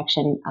great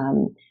perfection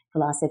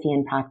philosophy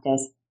and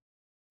practice,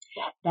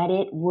 that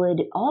it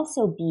would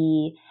also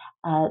be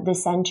the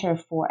center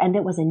for, and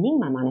it was a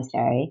Nyingma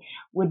monastery,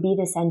 would be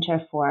the center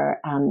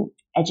for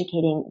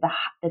educating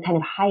the kind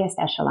of highest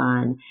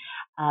echelon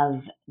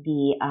of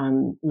the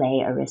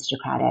lay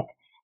aristocratic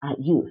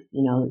youth,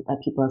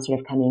 people sort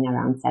of coming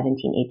around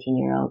 17,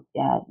 18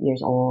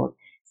 years old,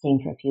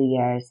 staying for a few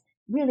years,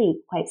 really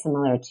quite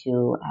similar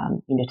to,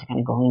 to kind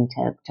of going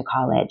to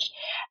college.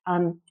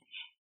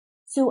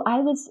 So I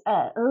was,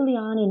 early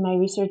on in my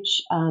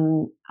research,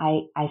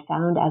 I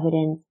found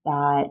evidence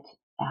that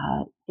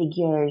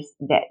figures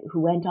who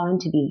went on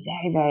to be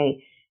very,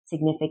 very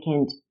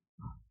significant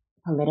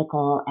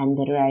political and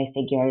literary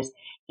figures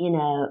in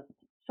a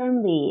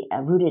firmly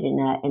rooted in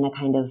a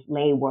kind of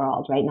lay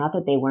world, right? Not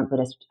that they weren't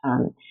Buddhist,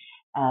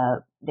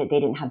 that they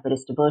didn't have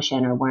Buddhist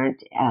devotion or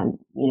weren't,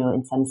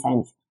 in some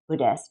sense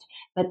Buddhist,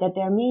 but that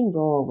their main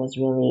role was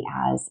really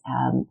as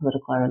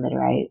political or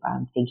literary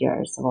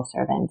figures, civil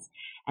servants.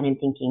 And I'm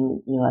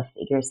thinking, of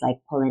figures like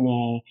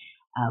Polanyi,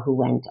 who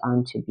went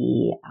on to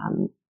be,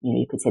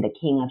 you could say the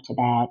king of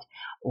Tibet,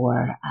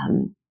 or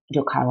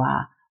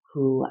Jokarwa,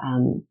 who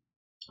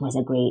was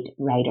a great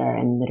writer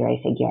and literary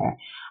figure.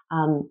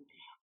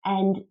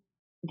 And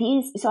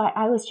these, so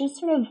I was just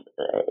sort of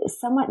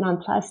somewhat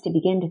nonplussed to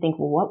begin to think,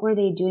 well, what were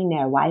they doing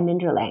there? Why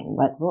Minderling?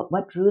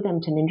 What drew them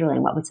to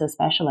Minderling? What was so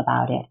special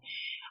about it?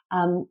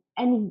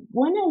 And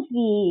one of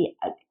the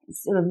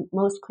sort of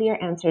most clear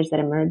answers that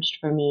emerged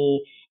for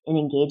me in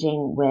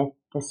engaging with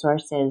the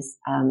sources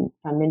from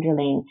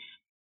Minderling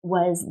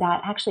was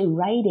that actually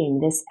writing,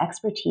 this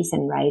expertise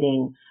in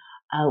writing,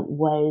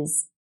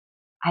 was,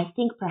 I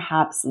think,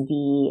 perhaps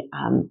the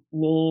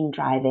main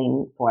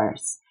driving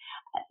force.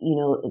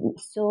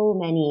 So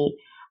many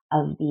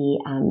of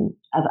the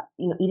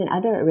even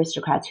other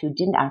aristocrats who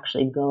didn't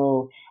actually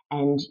go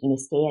and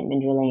stay at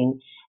Minderling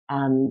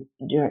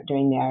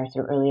during their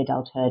sort of early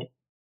adulthood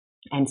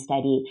and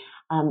study,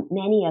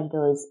 many of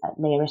those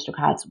lay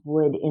aristocrats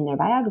would, in their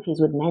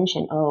biographies, would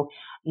mention,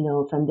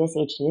 from this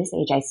age to this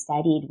age, I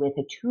studied with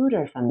a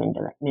tutor from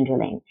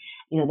Minderling.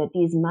 That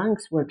these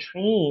monks were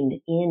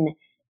trained in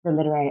the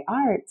literary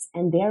arts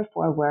and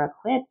therefore were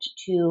equipped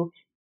to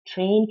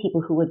train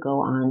people who would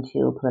go on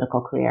to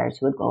political careers,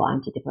 who would go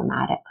on to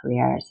diplomatic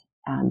careers,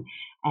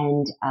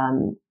 and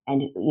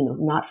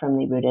not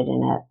firmly rooted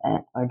in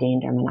a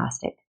ordained or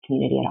monastic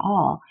community at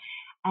all.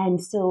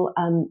 And so,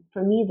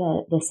 for me,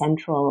 the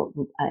central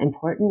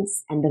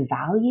importance and the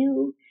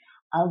value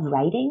of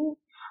writing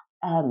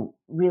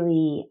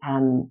really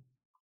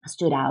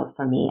stood out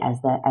for me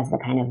as the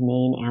kind of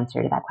main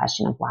answer to that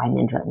question of why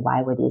Minderling,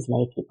 why were these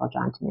lay people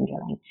drawn to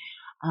Minderling.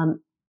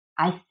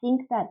 I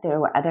think that there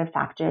were other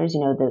factors,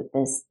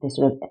 the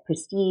sort of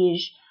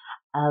prestige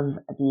of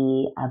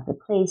the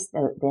place,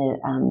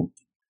 the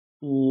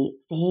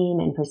fame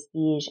and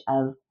prestige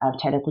of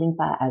Terduk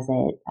Lingpa as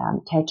a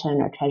Tertön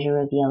or treasure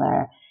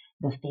revealer,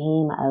 the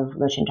fame of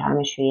Loshin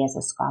Dharmashri as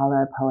a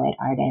scholar, poet,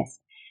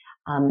 artist.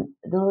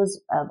 those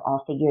have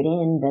all figured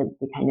in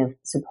the kind of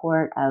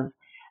support of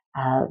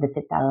the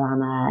fifth Dalai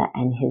Lama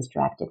and his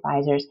direct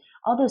advisors.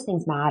 All those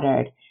things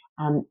mattered.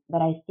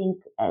 But I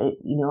think,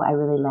 I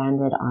really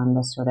landed on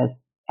the sort of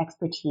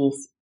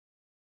expertise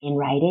in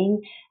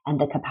writing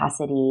and the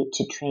capacity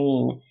to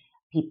train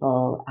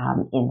people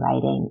in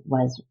writing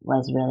was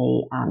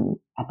really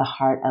at the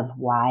heart of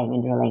why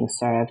Minderling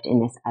served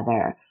in this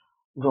other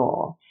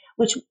role.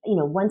 Which,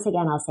 once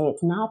again, I'll say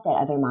it's not that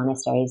other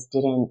monasteries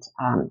didn't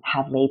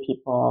have lay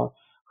people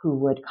who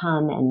would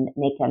come and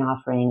make an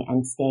offering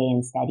and stay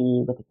and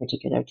study with a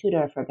particular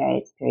tutor for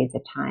various periods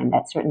of time.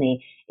 That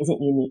certainly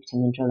isn't unique to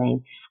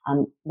Minderling.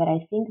 But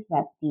I think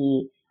that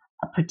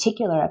a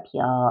particular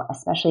appeal,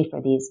 especially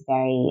for these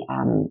very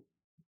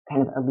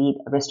kind of elite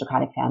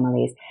aristocratic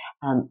families,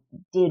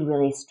 did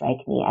really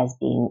strike me as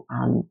being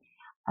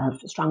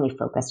strongly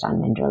focused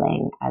on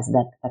Minderling as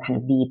the kind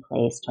of the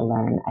place to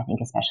learn, I think,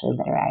 especially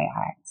literary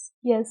arts.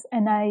 Yes,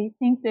 and I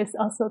think this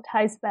also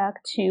ties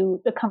back to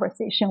the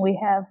conversation we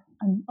had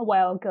a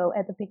while ago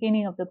at the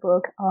beginning of the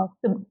book of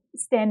the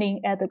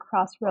standing at the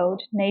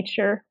crossroad.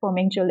 Nature for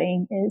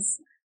Minderling is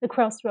the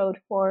crossroad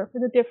for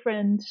the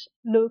different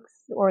looks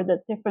or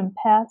the different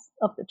paths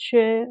of the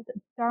Chö, the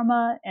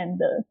Dharma, and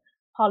the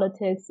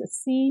politics, the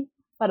Si,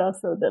 but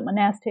also the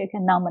monastic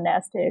and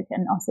non-monastic,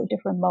 and also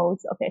different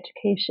modes of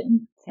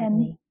education.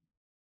 Certainly.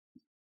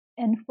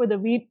 And for the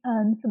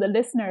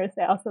listeners,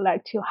 I also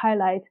like to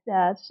highlight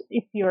that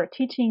if you're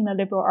teaching the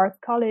liberal arts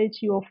college,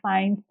 you will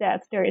find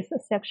that there is a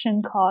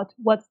section called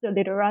 "What's the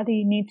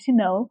Literati Need to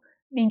Know?"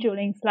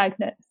 Minderling's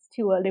likeness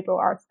to a liberal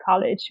arts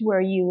college,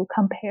 where you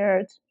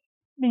compared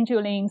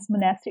Minderling's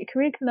monastic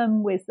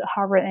curriculum with the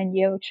Harvard and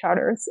Yale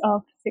charters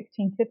of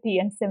 1650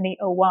 and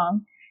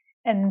 1701.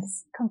 And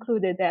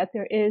concluded that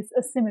there is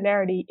a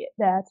similarity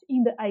that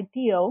in the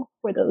ideal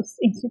for those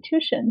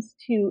institutions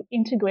to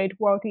integrate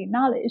worldly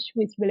knowledge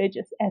with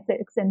religious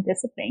ethics and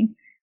discipline,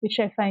 which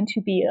I find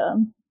to be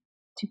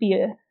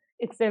a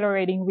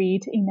exhilarating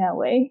read in that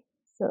way.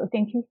 So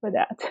thank you for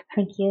that.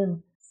 Thank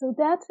you. So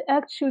that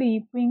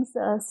actually brings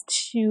us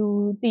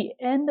to the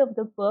end of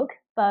the book,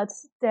 but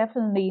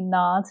definitely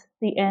not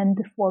the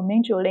end for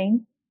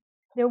Minderling.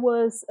 There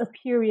was a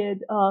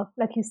period of,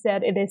 like you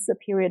said, it is a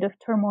period of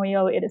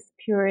turmoil. It is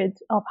a period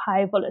of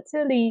high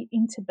volatility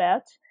in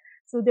Tibet.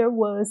 So there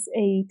was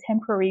a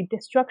temporary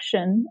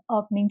destruction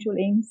of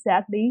Minderling,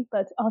 sadly,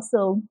 but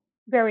also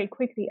very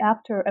quickly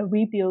after a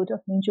rebuild of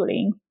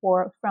Minderling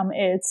from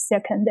its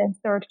second and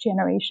third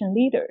generation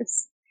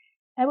leaders.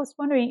 I was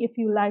wondering if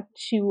you'd like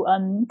to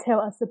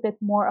tell us a bit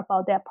more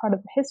about that part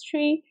of the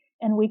history.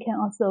 And we can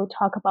also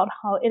talk about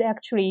how it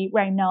actually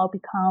right now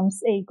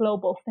becomes a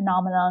global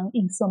phenomenon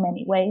in so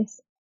many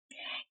ways.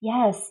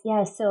 Yes.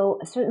 So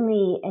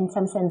certainly in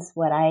some sense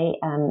what I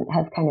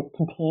have kind of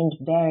contained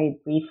very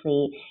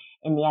briefly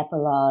in the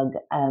epilogue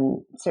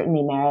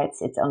certainly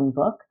merits its own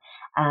book.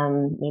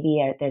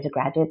 Maybe there's a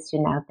graduate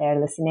student out there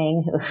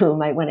listening who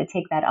might want to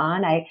take that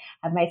on. I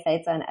have my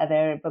sights on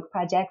other book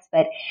projects,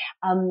 but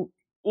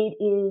it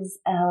is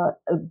a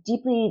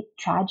deeply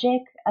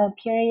tragic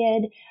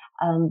period.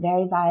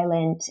 Very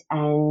violent,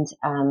 and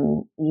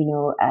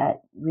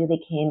really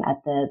came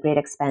at the great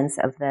expense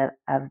of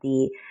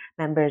the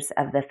members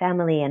of the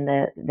family and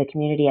the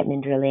community at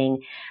Minderling,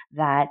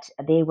 that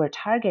they were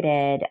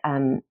targeted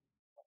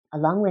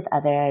along with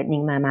other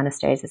Nyingma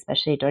monasteries,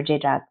 especially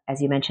Dorjejak,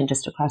 as you mentioned,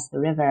 just across the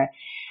river,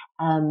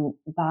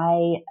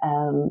 by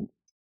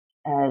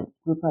a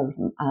group of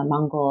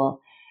Mongol,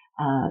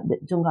 the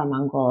Dzungar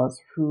Mongols,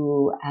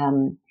 who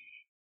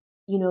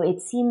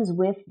it seems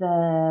with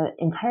the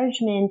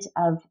encouragement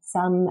of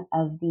some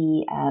of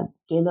the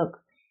Gelug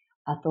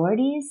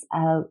authorities,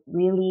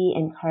 really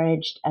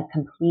encouraged a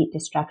complete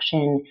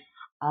destruction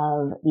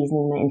of these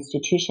Nyingma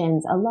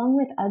institutions, along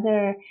with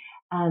other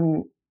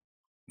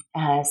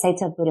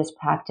sites of Buddhist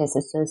practice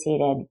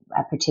associated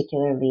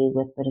particularly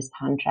with Buddhist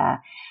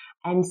Tantra.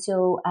 And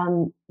so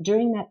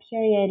during that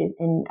period,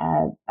 in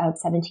about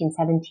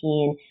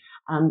 1717,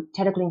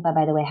 Therdok Lingpa,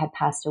 by the way, had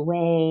passed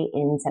away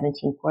in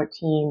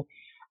 1714.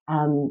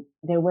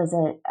 There was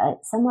a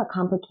somewhat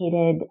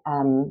complicated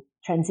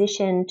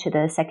transition to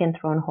the second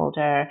throne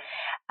holder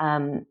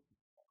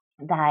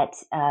that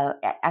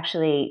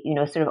actually,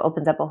 sort of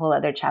opens up a whole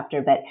other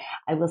chapter. But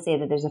I will say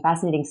that there's a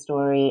fascinating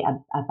story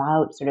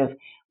about sort of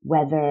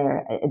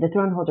whether the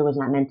throne holder was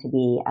not meant to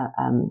be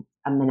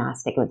a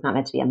monastic. It was not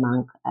meant to be a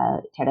monk.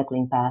 Therdok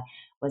Lingpa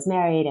was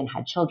married and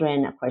had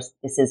children. Of course,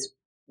 this is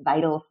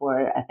vital for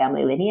a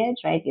family lineage,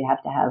 right? You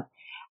have to have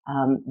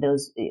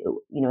those,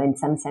 in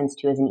some sense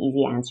too, as an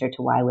easy answer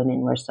to why women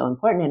were so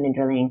important in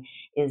Minderling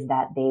is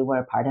that they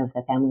were part of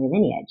the family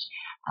lineage.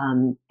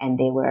 And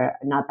they were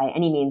not by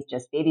any means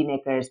just baby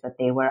makers, but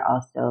they were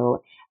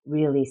also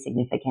really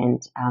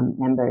significant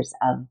members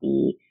of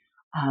the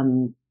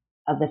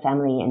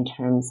family in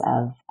terms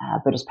of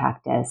Buddhist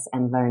practice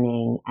and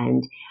learning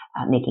and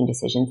making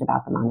decisions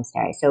about the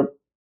monastery. So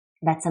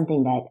that's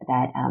something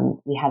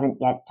that we haven't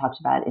yet talked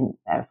about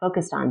or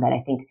focused on, but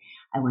I think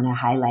I want to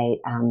highlight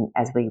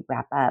as we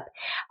wrap up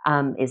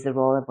is the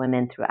role of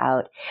women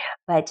throughout.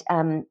 But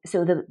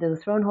so the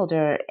throne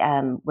holder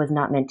was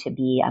not meant to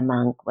be a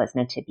monk, was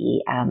meant to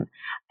be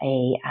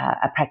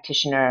a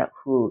practitioner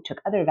who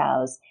took other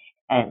vows.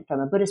 And from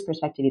a Buddhist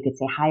perspective, you could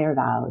say higher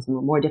vows,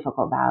 more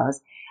difficult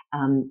vows,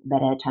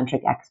 but a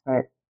tantric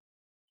expert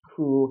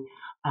who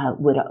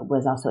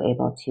was also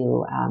able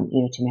to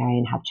to marry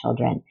and have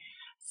children.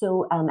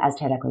 So, as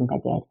Therak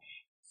Lingpa did.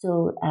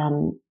 So,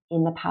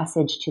 in the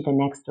passage to the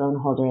next throne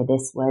holder,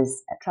 this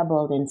was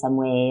troubled in some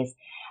ways,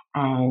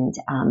 and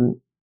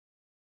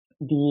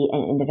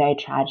the very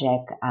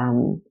tragic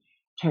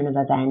turn of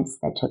events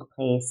that took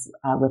place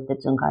with the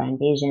Dzungar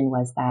invasion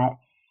was that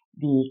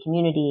the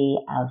community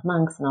of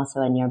monks and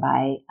also a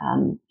nearby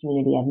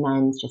community of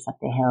nuns just up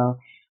the hill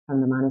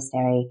from the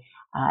monastery,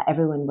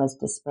 everyone was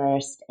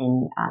dispersed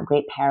in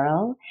great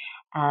peril.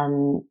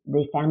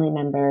 The family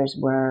members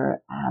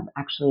were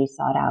actually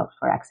sought out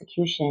for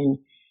execution.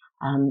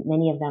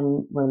 Many of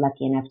them were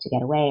lucky enough to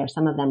get away, or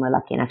some of them were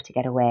lucky enough to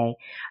get away.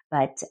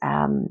 But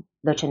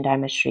Lochen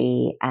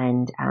Dharmasri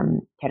and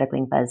Therak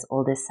Lingpa's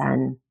oldest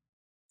son,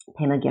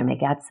 Pema Gyurme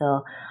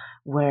Gyatso,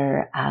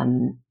 were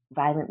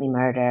violently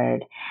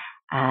murdered,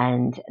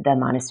 and the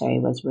monastery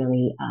was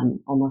really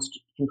almost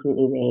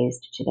completely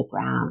razed to the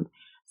ground.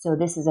 So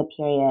this is a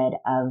period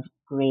of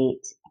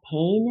great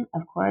pain,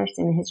 of course,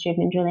 in the history of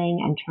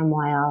Minderling and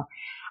turmoil,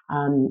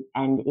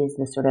 and is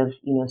the sort of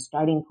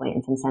starting point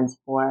in some sense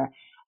for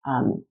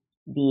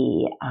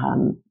the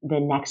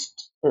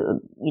next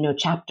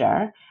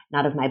chapter,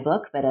 not of my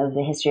book, but of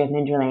the history of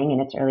Minderling in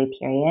its early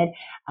period,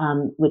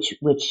 which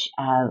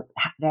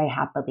very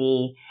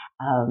happily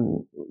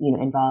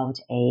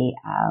involved a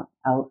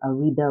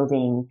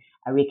rebuilding,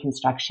 a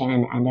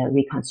reconstruction, and a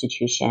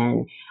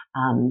reconstitution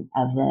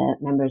of the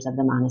members of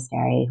the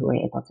monastery who were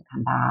able to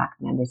come back,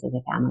 members of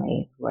the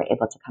family who were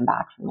able to come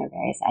back from their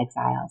various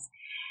exiles,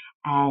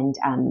 and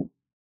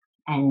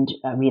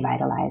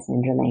revitalize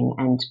Minderling,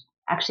 and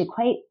actually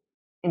quite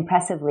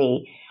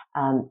impressively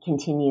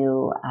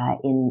continue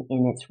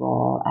in its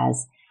role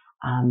as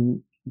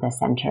the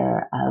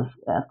center of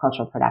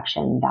cultural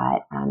production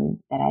that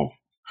I've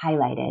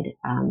highlighted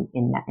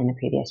in the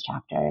previous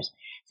chapters.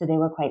 So they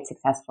were quite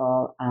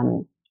successful,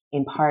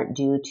 in part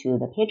due to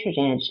the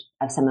patronage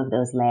of some of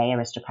those lay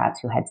aristocrats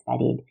who had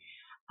studied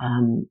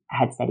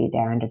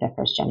there under the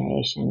first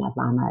generation of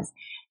lamas.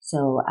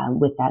 So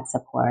with that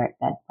support,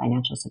 that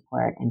financial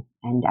support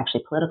and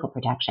actually political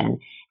protection,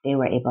 they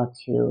were able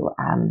to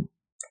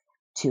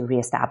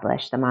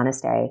reestablish the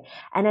monastery.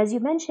 And as you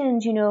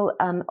mentioned,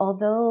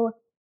 although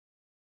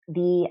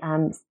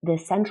the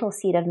central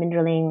seat of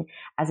Minderling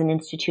as an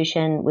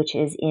institution, which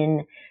is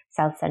in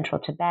South Central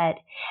Tibet,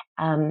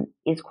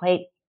 is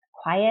quite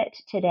quiet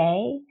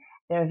today.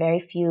 There are very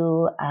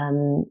few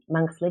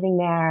monks living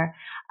there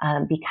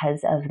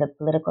because of the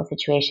political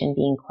situation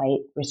being quite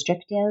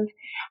restrictive.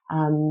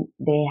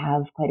 They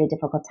have quite a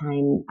difficult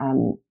time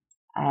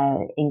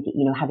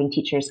having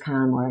teachers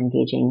come or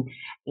engaging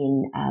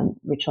in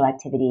ritual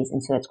activities.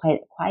 And so it's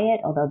quite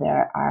quiet, although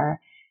there are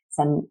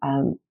some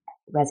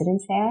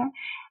residents there.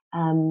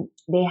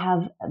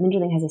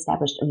 Minderling has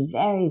established a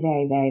very,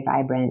 very, very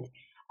vibrant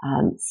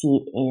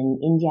seat in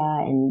India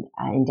and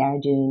in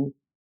Dehradun,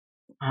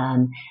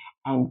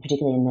 and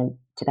particularly in the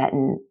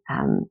Tibetan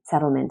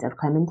settlement of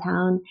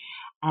Clementown.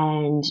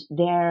 And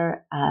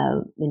there,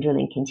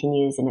 Minderling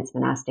continues in its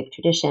monastic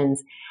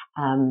traditions,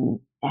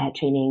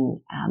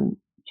 training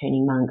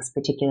monks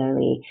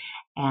particularly,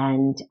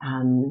 and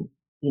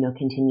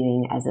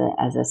continuing as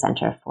a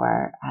center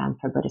for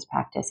Buddhist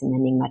practice in the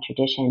Nyingma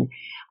tradition.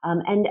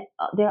 And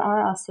there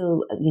are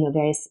also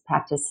various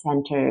practice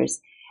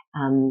centers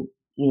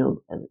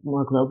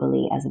more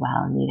globally as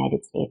well in the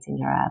United States and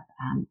Europe,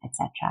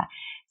 etc.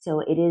 So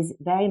it is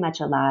very much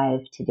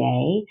alive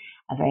today,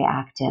 a very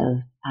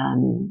active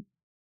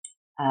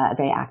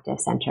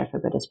center for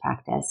Buddhist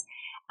practice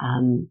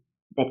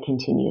that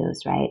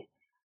continues, right,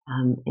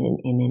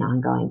 in an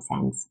ongoing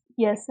sense.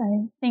 Yes,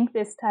 I think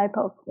this type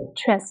of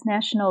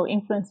transnational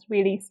influence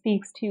really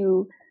speaks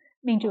to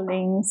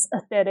Minderling's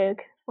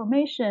aesthetic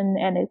formation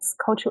and its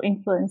cultural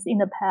influence in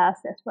the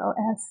past as well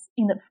as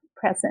in the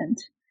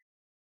present.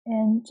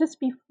 And just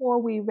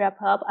before we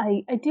wrap up,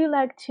 I do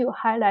like to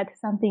highlight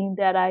something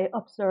that I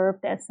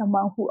observed as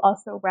someone who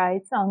also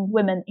writes on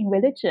women in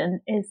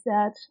religion, is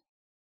that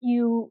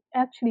you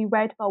actually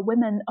write about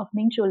women of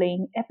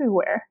Minderling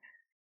everywhere.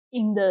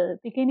 In the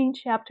beginning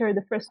chapter,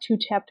 the first two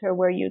chapters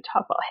where you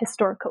talk about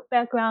historical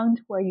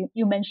background, where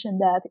you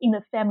mentioned that in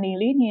the family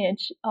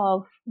lineage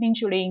of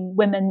Minderling,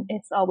 women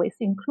is always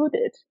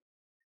included.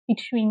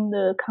 Between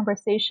the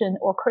conversation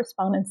or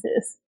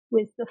correspondences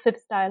with the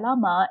fifth Dalai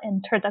Lama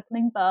and Therak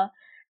Lingpa,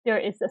 there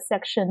is a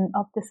section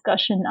of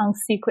discussion on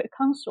secret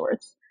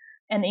consorts.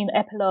 And in the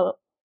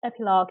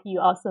epilogue, you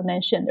also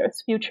mentioned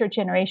there's future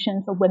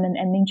generations of women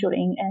and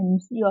Minderling, and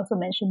you also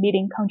mentioned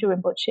meeting Kangju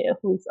Rinpoche,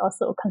 who is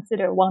also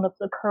considered one of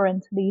the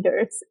current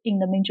leaders in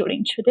the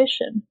Minderling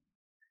tradition.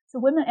 So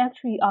women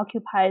actually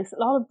occupies a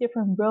lot of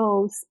different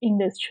roles in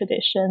this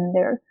tradition.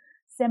 They're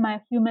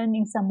semi-human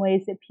in some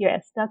ways, they appear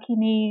as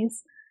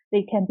dakinis.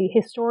 They can be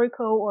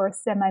historical or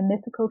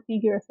semi-mythical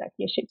figures like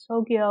Yeshe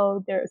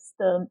Tsogyal. There's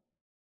the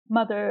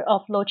mother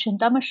of Lochen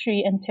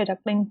Damashi and Teta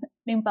Lingpa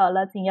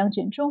Lazin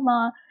Yangjin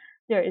Zhoma.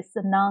 There is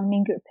the nun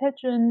Mingyur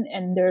Pedron,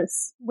 and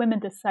there's women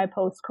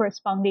disciples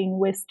corresponding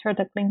with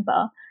Teta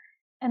Lingpa.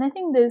 And I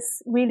think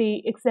this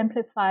really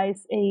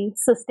exemplifies a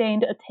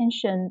sustained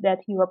attention that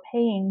you are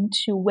paying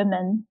to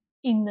women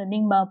in the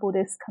Nyingma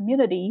Buddhist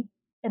community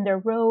and their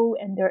role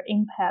and their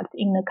impact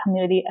in the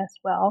community as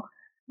well,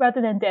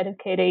 rather than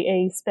dedicating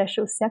a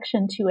special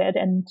section to it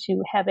and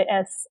to have it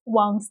as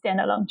one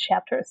standalone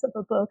chapters of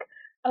a book.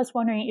 I was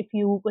wondering if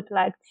you would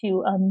like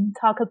to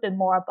talk a bit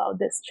more about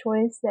this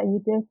choice that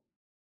you did.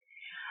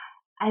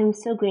 I'm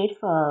so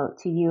grateful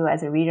to you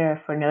as a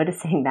reader for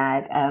noticing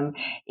that.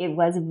 It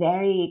was a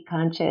very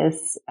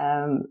conscious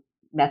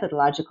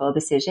methodological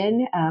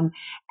decision.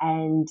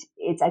 And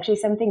it's actually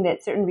something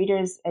that certain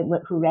readers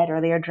who read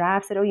earlier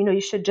drafts said, you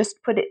should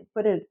just put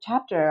a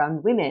chapter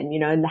on women,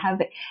 and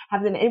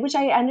have them, which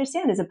I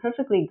understand is a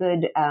perfectly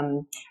good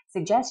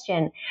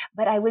suggestion.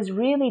 But I was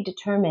really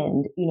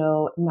determined,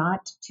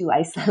 not to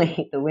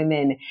isolate the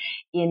women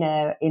in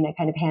a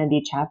kind of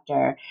handy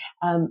chapter,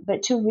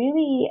 but to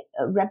really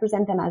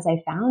represent them as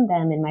I found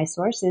them in my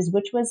sources,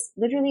 which was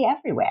literally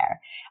everywhere.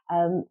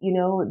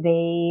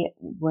 They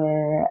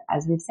were,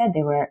 as we've said,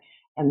 they were,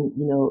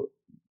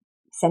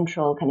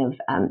 central kind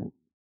of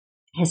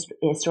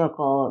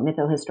historical,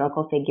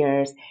 mytho-historical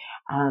figures.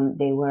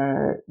 They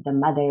were the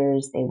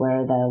mothers, they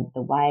were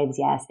the wives,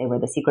 yes, they were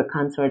the secret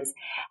consorts.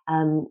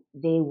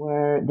 They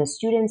were the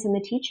students and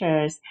the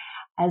teachers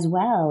as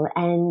well.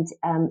 And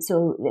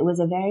so it was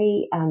a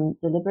very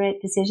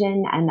deliberate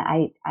decision, and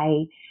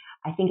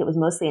I think it was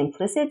mostly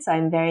implicit. So I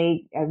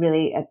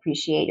really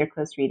appreciate your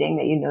close reading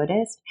that you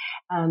noticed,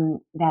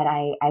 that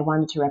I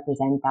wanted to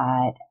represent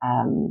that,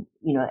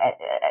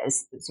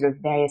 as sort of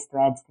various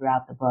threads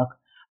throughout the book,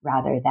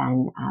 rather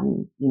than,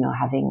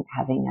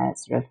 having a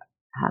sort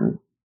of,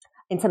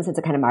 in some sense,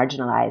 a kind of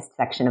marginalized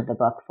section of the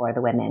book for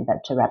the women,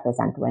 but to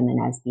represent the women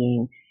as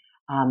being,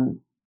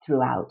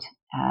 throughout,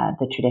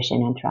 the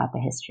tradition and throughout the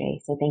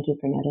history. So thank you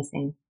for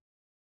noticing.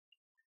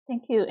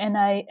 Thank you. And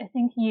I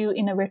think you,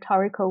 in a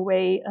rhetorical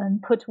way,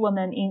 put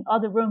women in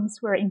other rooms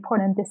where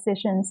important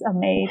decisions are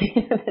made.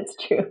 That's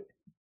true.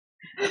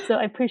 So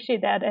I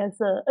appreciate that as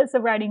a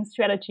writing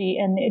strategy,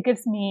 and it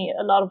gives me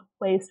a lot of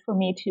ways for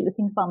me to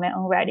think about my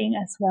own writing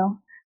as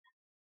well.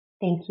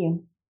 Thank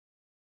you.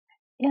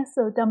 Yeah,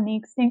 so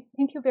Dominique, thank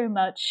you very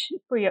much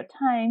for your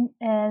time.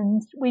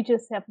 And we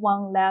just have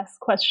one last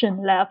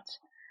question left.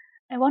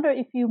 I wonder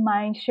if you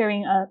mind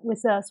sharing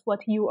with us what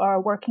you are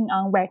working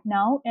on right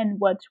now and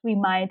what we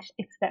might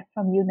expect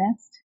from you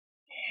next.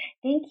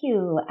 Thank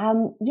you.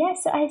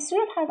 Yes, I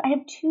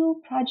have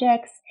two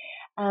projects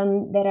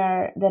that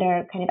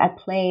are kind of at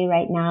play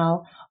right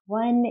now.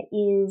 One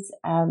is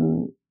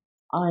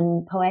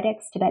on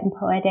poetics, Tibetan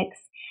poetics,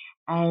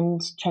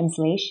 and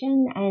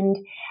translation. And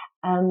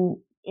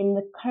in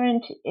the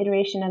current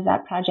iteration of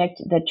that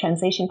project, the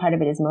translation part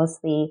of it is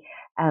mostly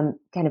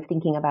kind of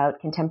thinking about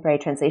contemporary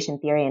translation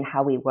theory and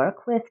how we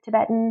work with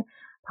Tibetan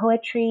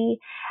poetry,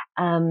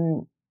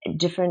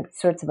 different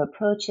sorts of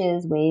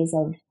approaches, ways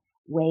of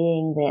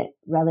weighing the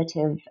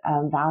relative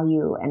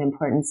value and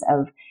importance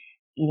of,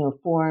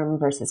 form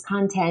versus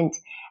content,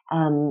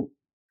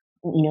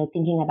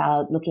 thinking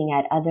about looking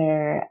at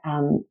other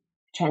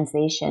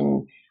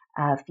translation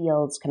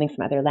fields coming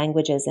from other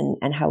languages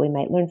and how we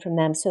might learn from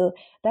them. So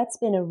that's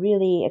been a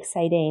really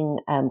exciting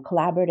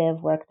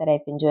collaborative work that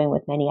I've been doing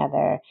with many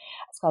other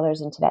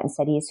scholars in Tibetan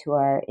studies who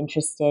are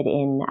interested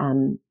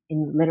in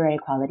literary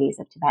qualities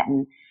of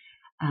Tibetan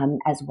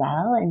as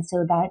well. And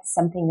so that's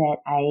something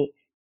that I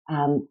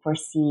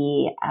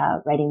foresee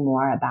writing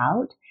more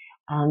about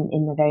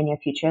in the very near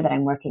future that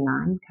I'm working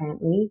on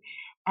currently.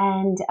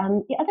 And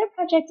the other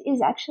project is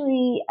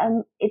actually,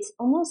 it's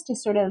almost a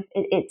sort of,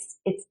 it's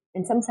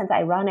in some sense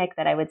ironic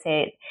that I would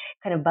say it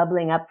kind of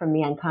bubbling up from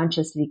the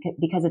unconscious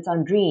because it's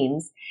on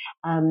dreams.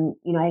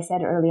 I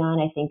said early on,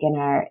 I think in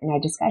our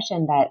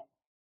discussion, that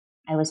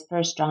I was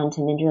first drawn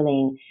to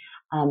Minderling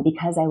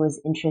because I was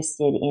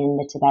interested in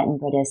the Tibetan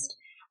Buddhist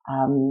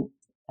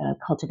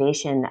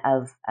cultivation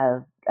of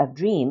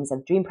dreams,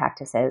 of dream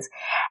practices.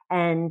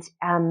 And,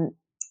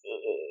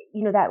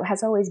 that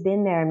has always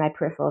been there in my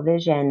peripheral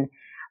vision.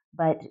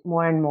 But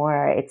more and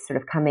more, it's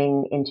sort of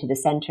coming into the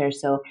center.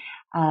 So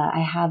I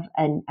have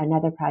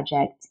another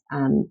project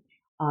on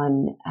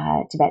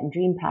Tibetan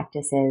dream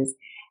practices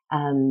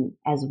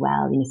as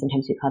well.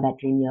 Sometimes we call that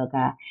dream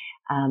yoga.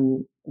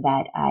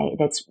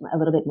 That's a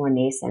little bit more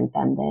nascent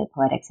than the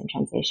poetics and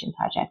translation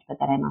project, but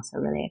that I'm also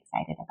really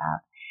excited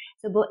about.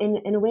 So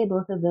in a way,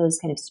 both of those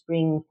kind of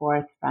spring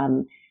forth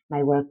from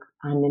my work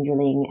on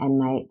Minderling and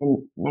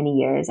the many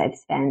years I've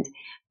spent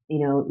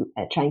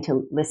trying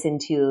to listen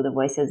to the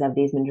voices of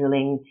these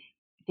Minderling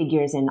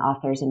figures and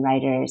authors and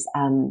writers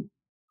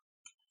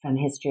from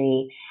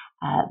history,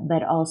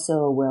 but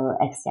also will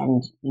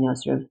extend,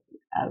 sort of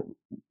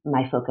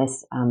my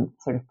focus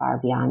sort of far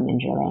beyond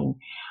Minderling.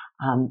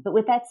 But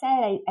with that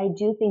said, I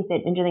do think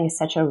that Minderling is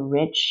such a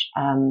rich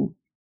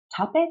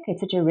topic.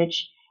 It's such a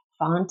rich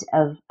font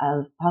of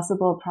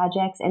possible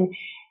projects. And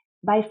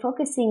by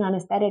focusing on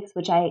aesthetics,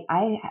 which I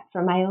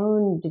for my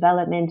own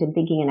development and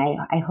thinking, and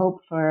I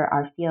hope for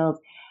our field,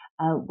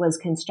 was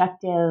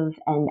constructive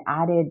and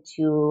added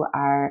to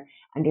our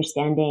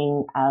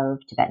understanding of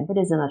Tibetan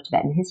Buddhism, of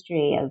Tibetan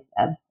history, of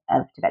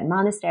Tibetan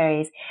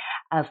monasteries,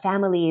 of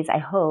families, I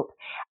hope.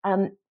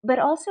 But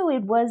also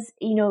it was,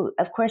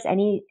 of course,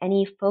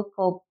 any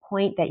focal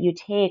point that you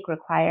take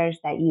requires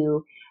that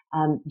you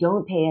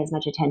don't pay as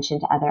much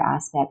attention to other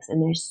aspects.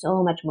 And there's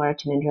so much more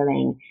to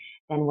Minderling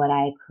than what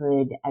I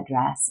could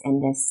address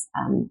in this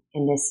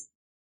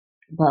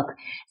book.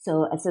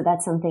 So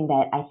that's something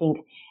that I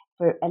think,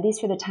 at least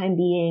for the time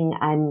being,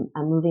 I'm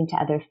moving to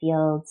other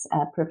fields,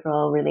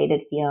 peripheral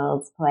related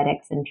fields,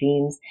 poetics and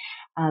dreams.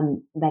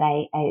 But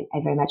I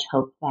very much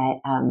hope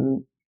that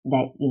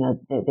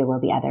there will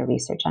be other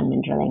research on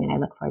Minderling, and I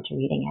look forward to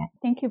reading it.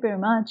 Thank you very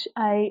much.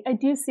 I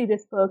do see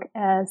this book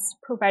as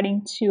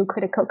providing two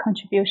critical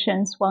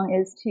contributions. One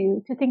is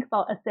to think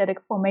about aesthetic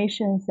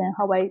formations and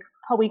how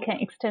we can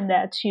extend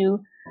that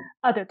to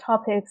other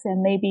topics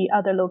and maybe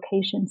other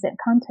locations and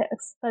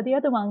contexts. But the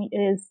other one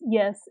is,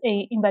 yes,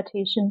 an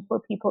invitation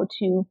for people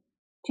to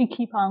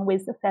keep on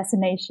with the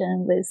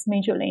fascination with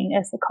Minderling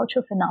as a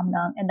cultural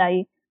phenomenon. And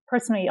I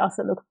personally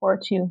also look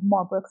forward to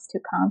more books to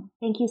come.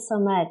 Thank you so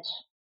much.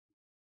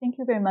 Thank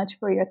you very much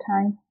for your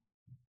time.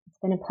 It's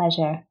been a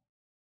pleasure.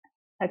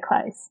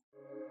 Likewise.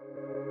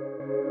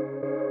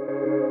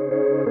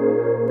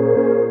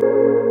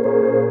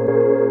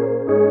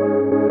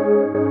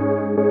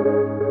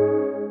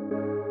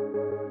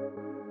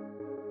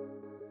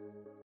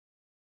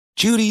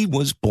 Judy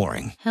was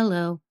boring.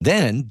 Hello.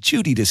 Then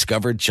Judy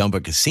discovered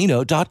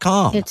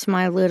ChumbaCasino.com. It's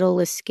my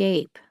little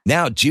escape.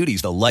 Now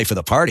Judy's the life of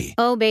the party.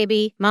 Oh,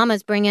 baby,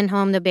 mama's bringing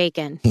home the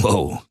bacon.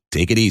 Whoa,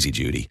 take it easy,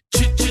 Judy.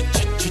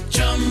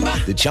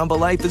 The Chumba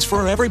life is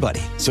for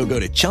everybody. So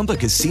go to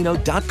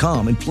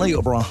ChumbaCasino.com and play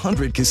over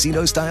 100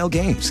 casino-style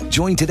games.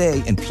 Join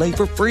today and play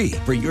for free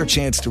for your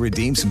chance to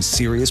redeem some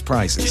serious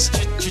prizes.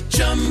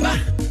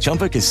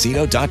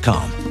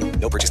 ChumbaCasino.com.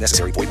 No purchase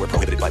necessary. Void where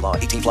prohibited by law.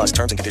 18+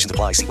 terms and conditions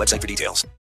apply. See website for details.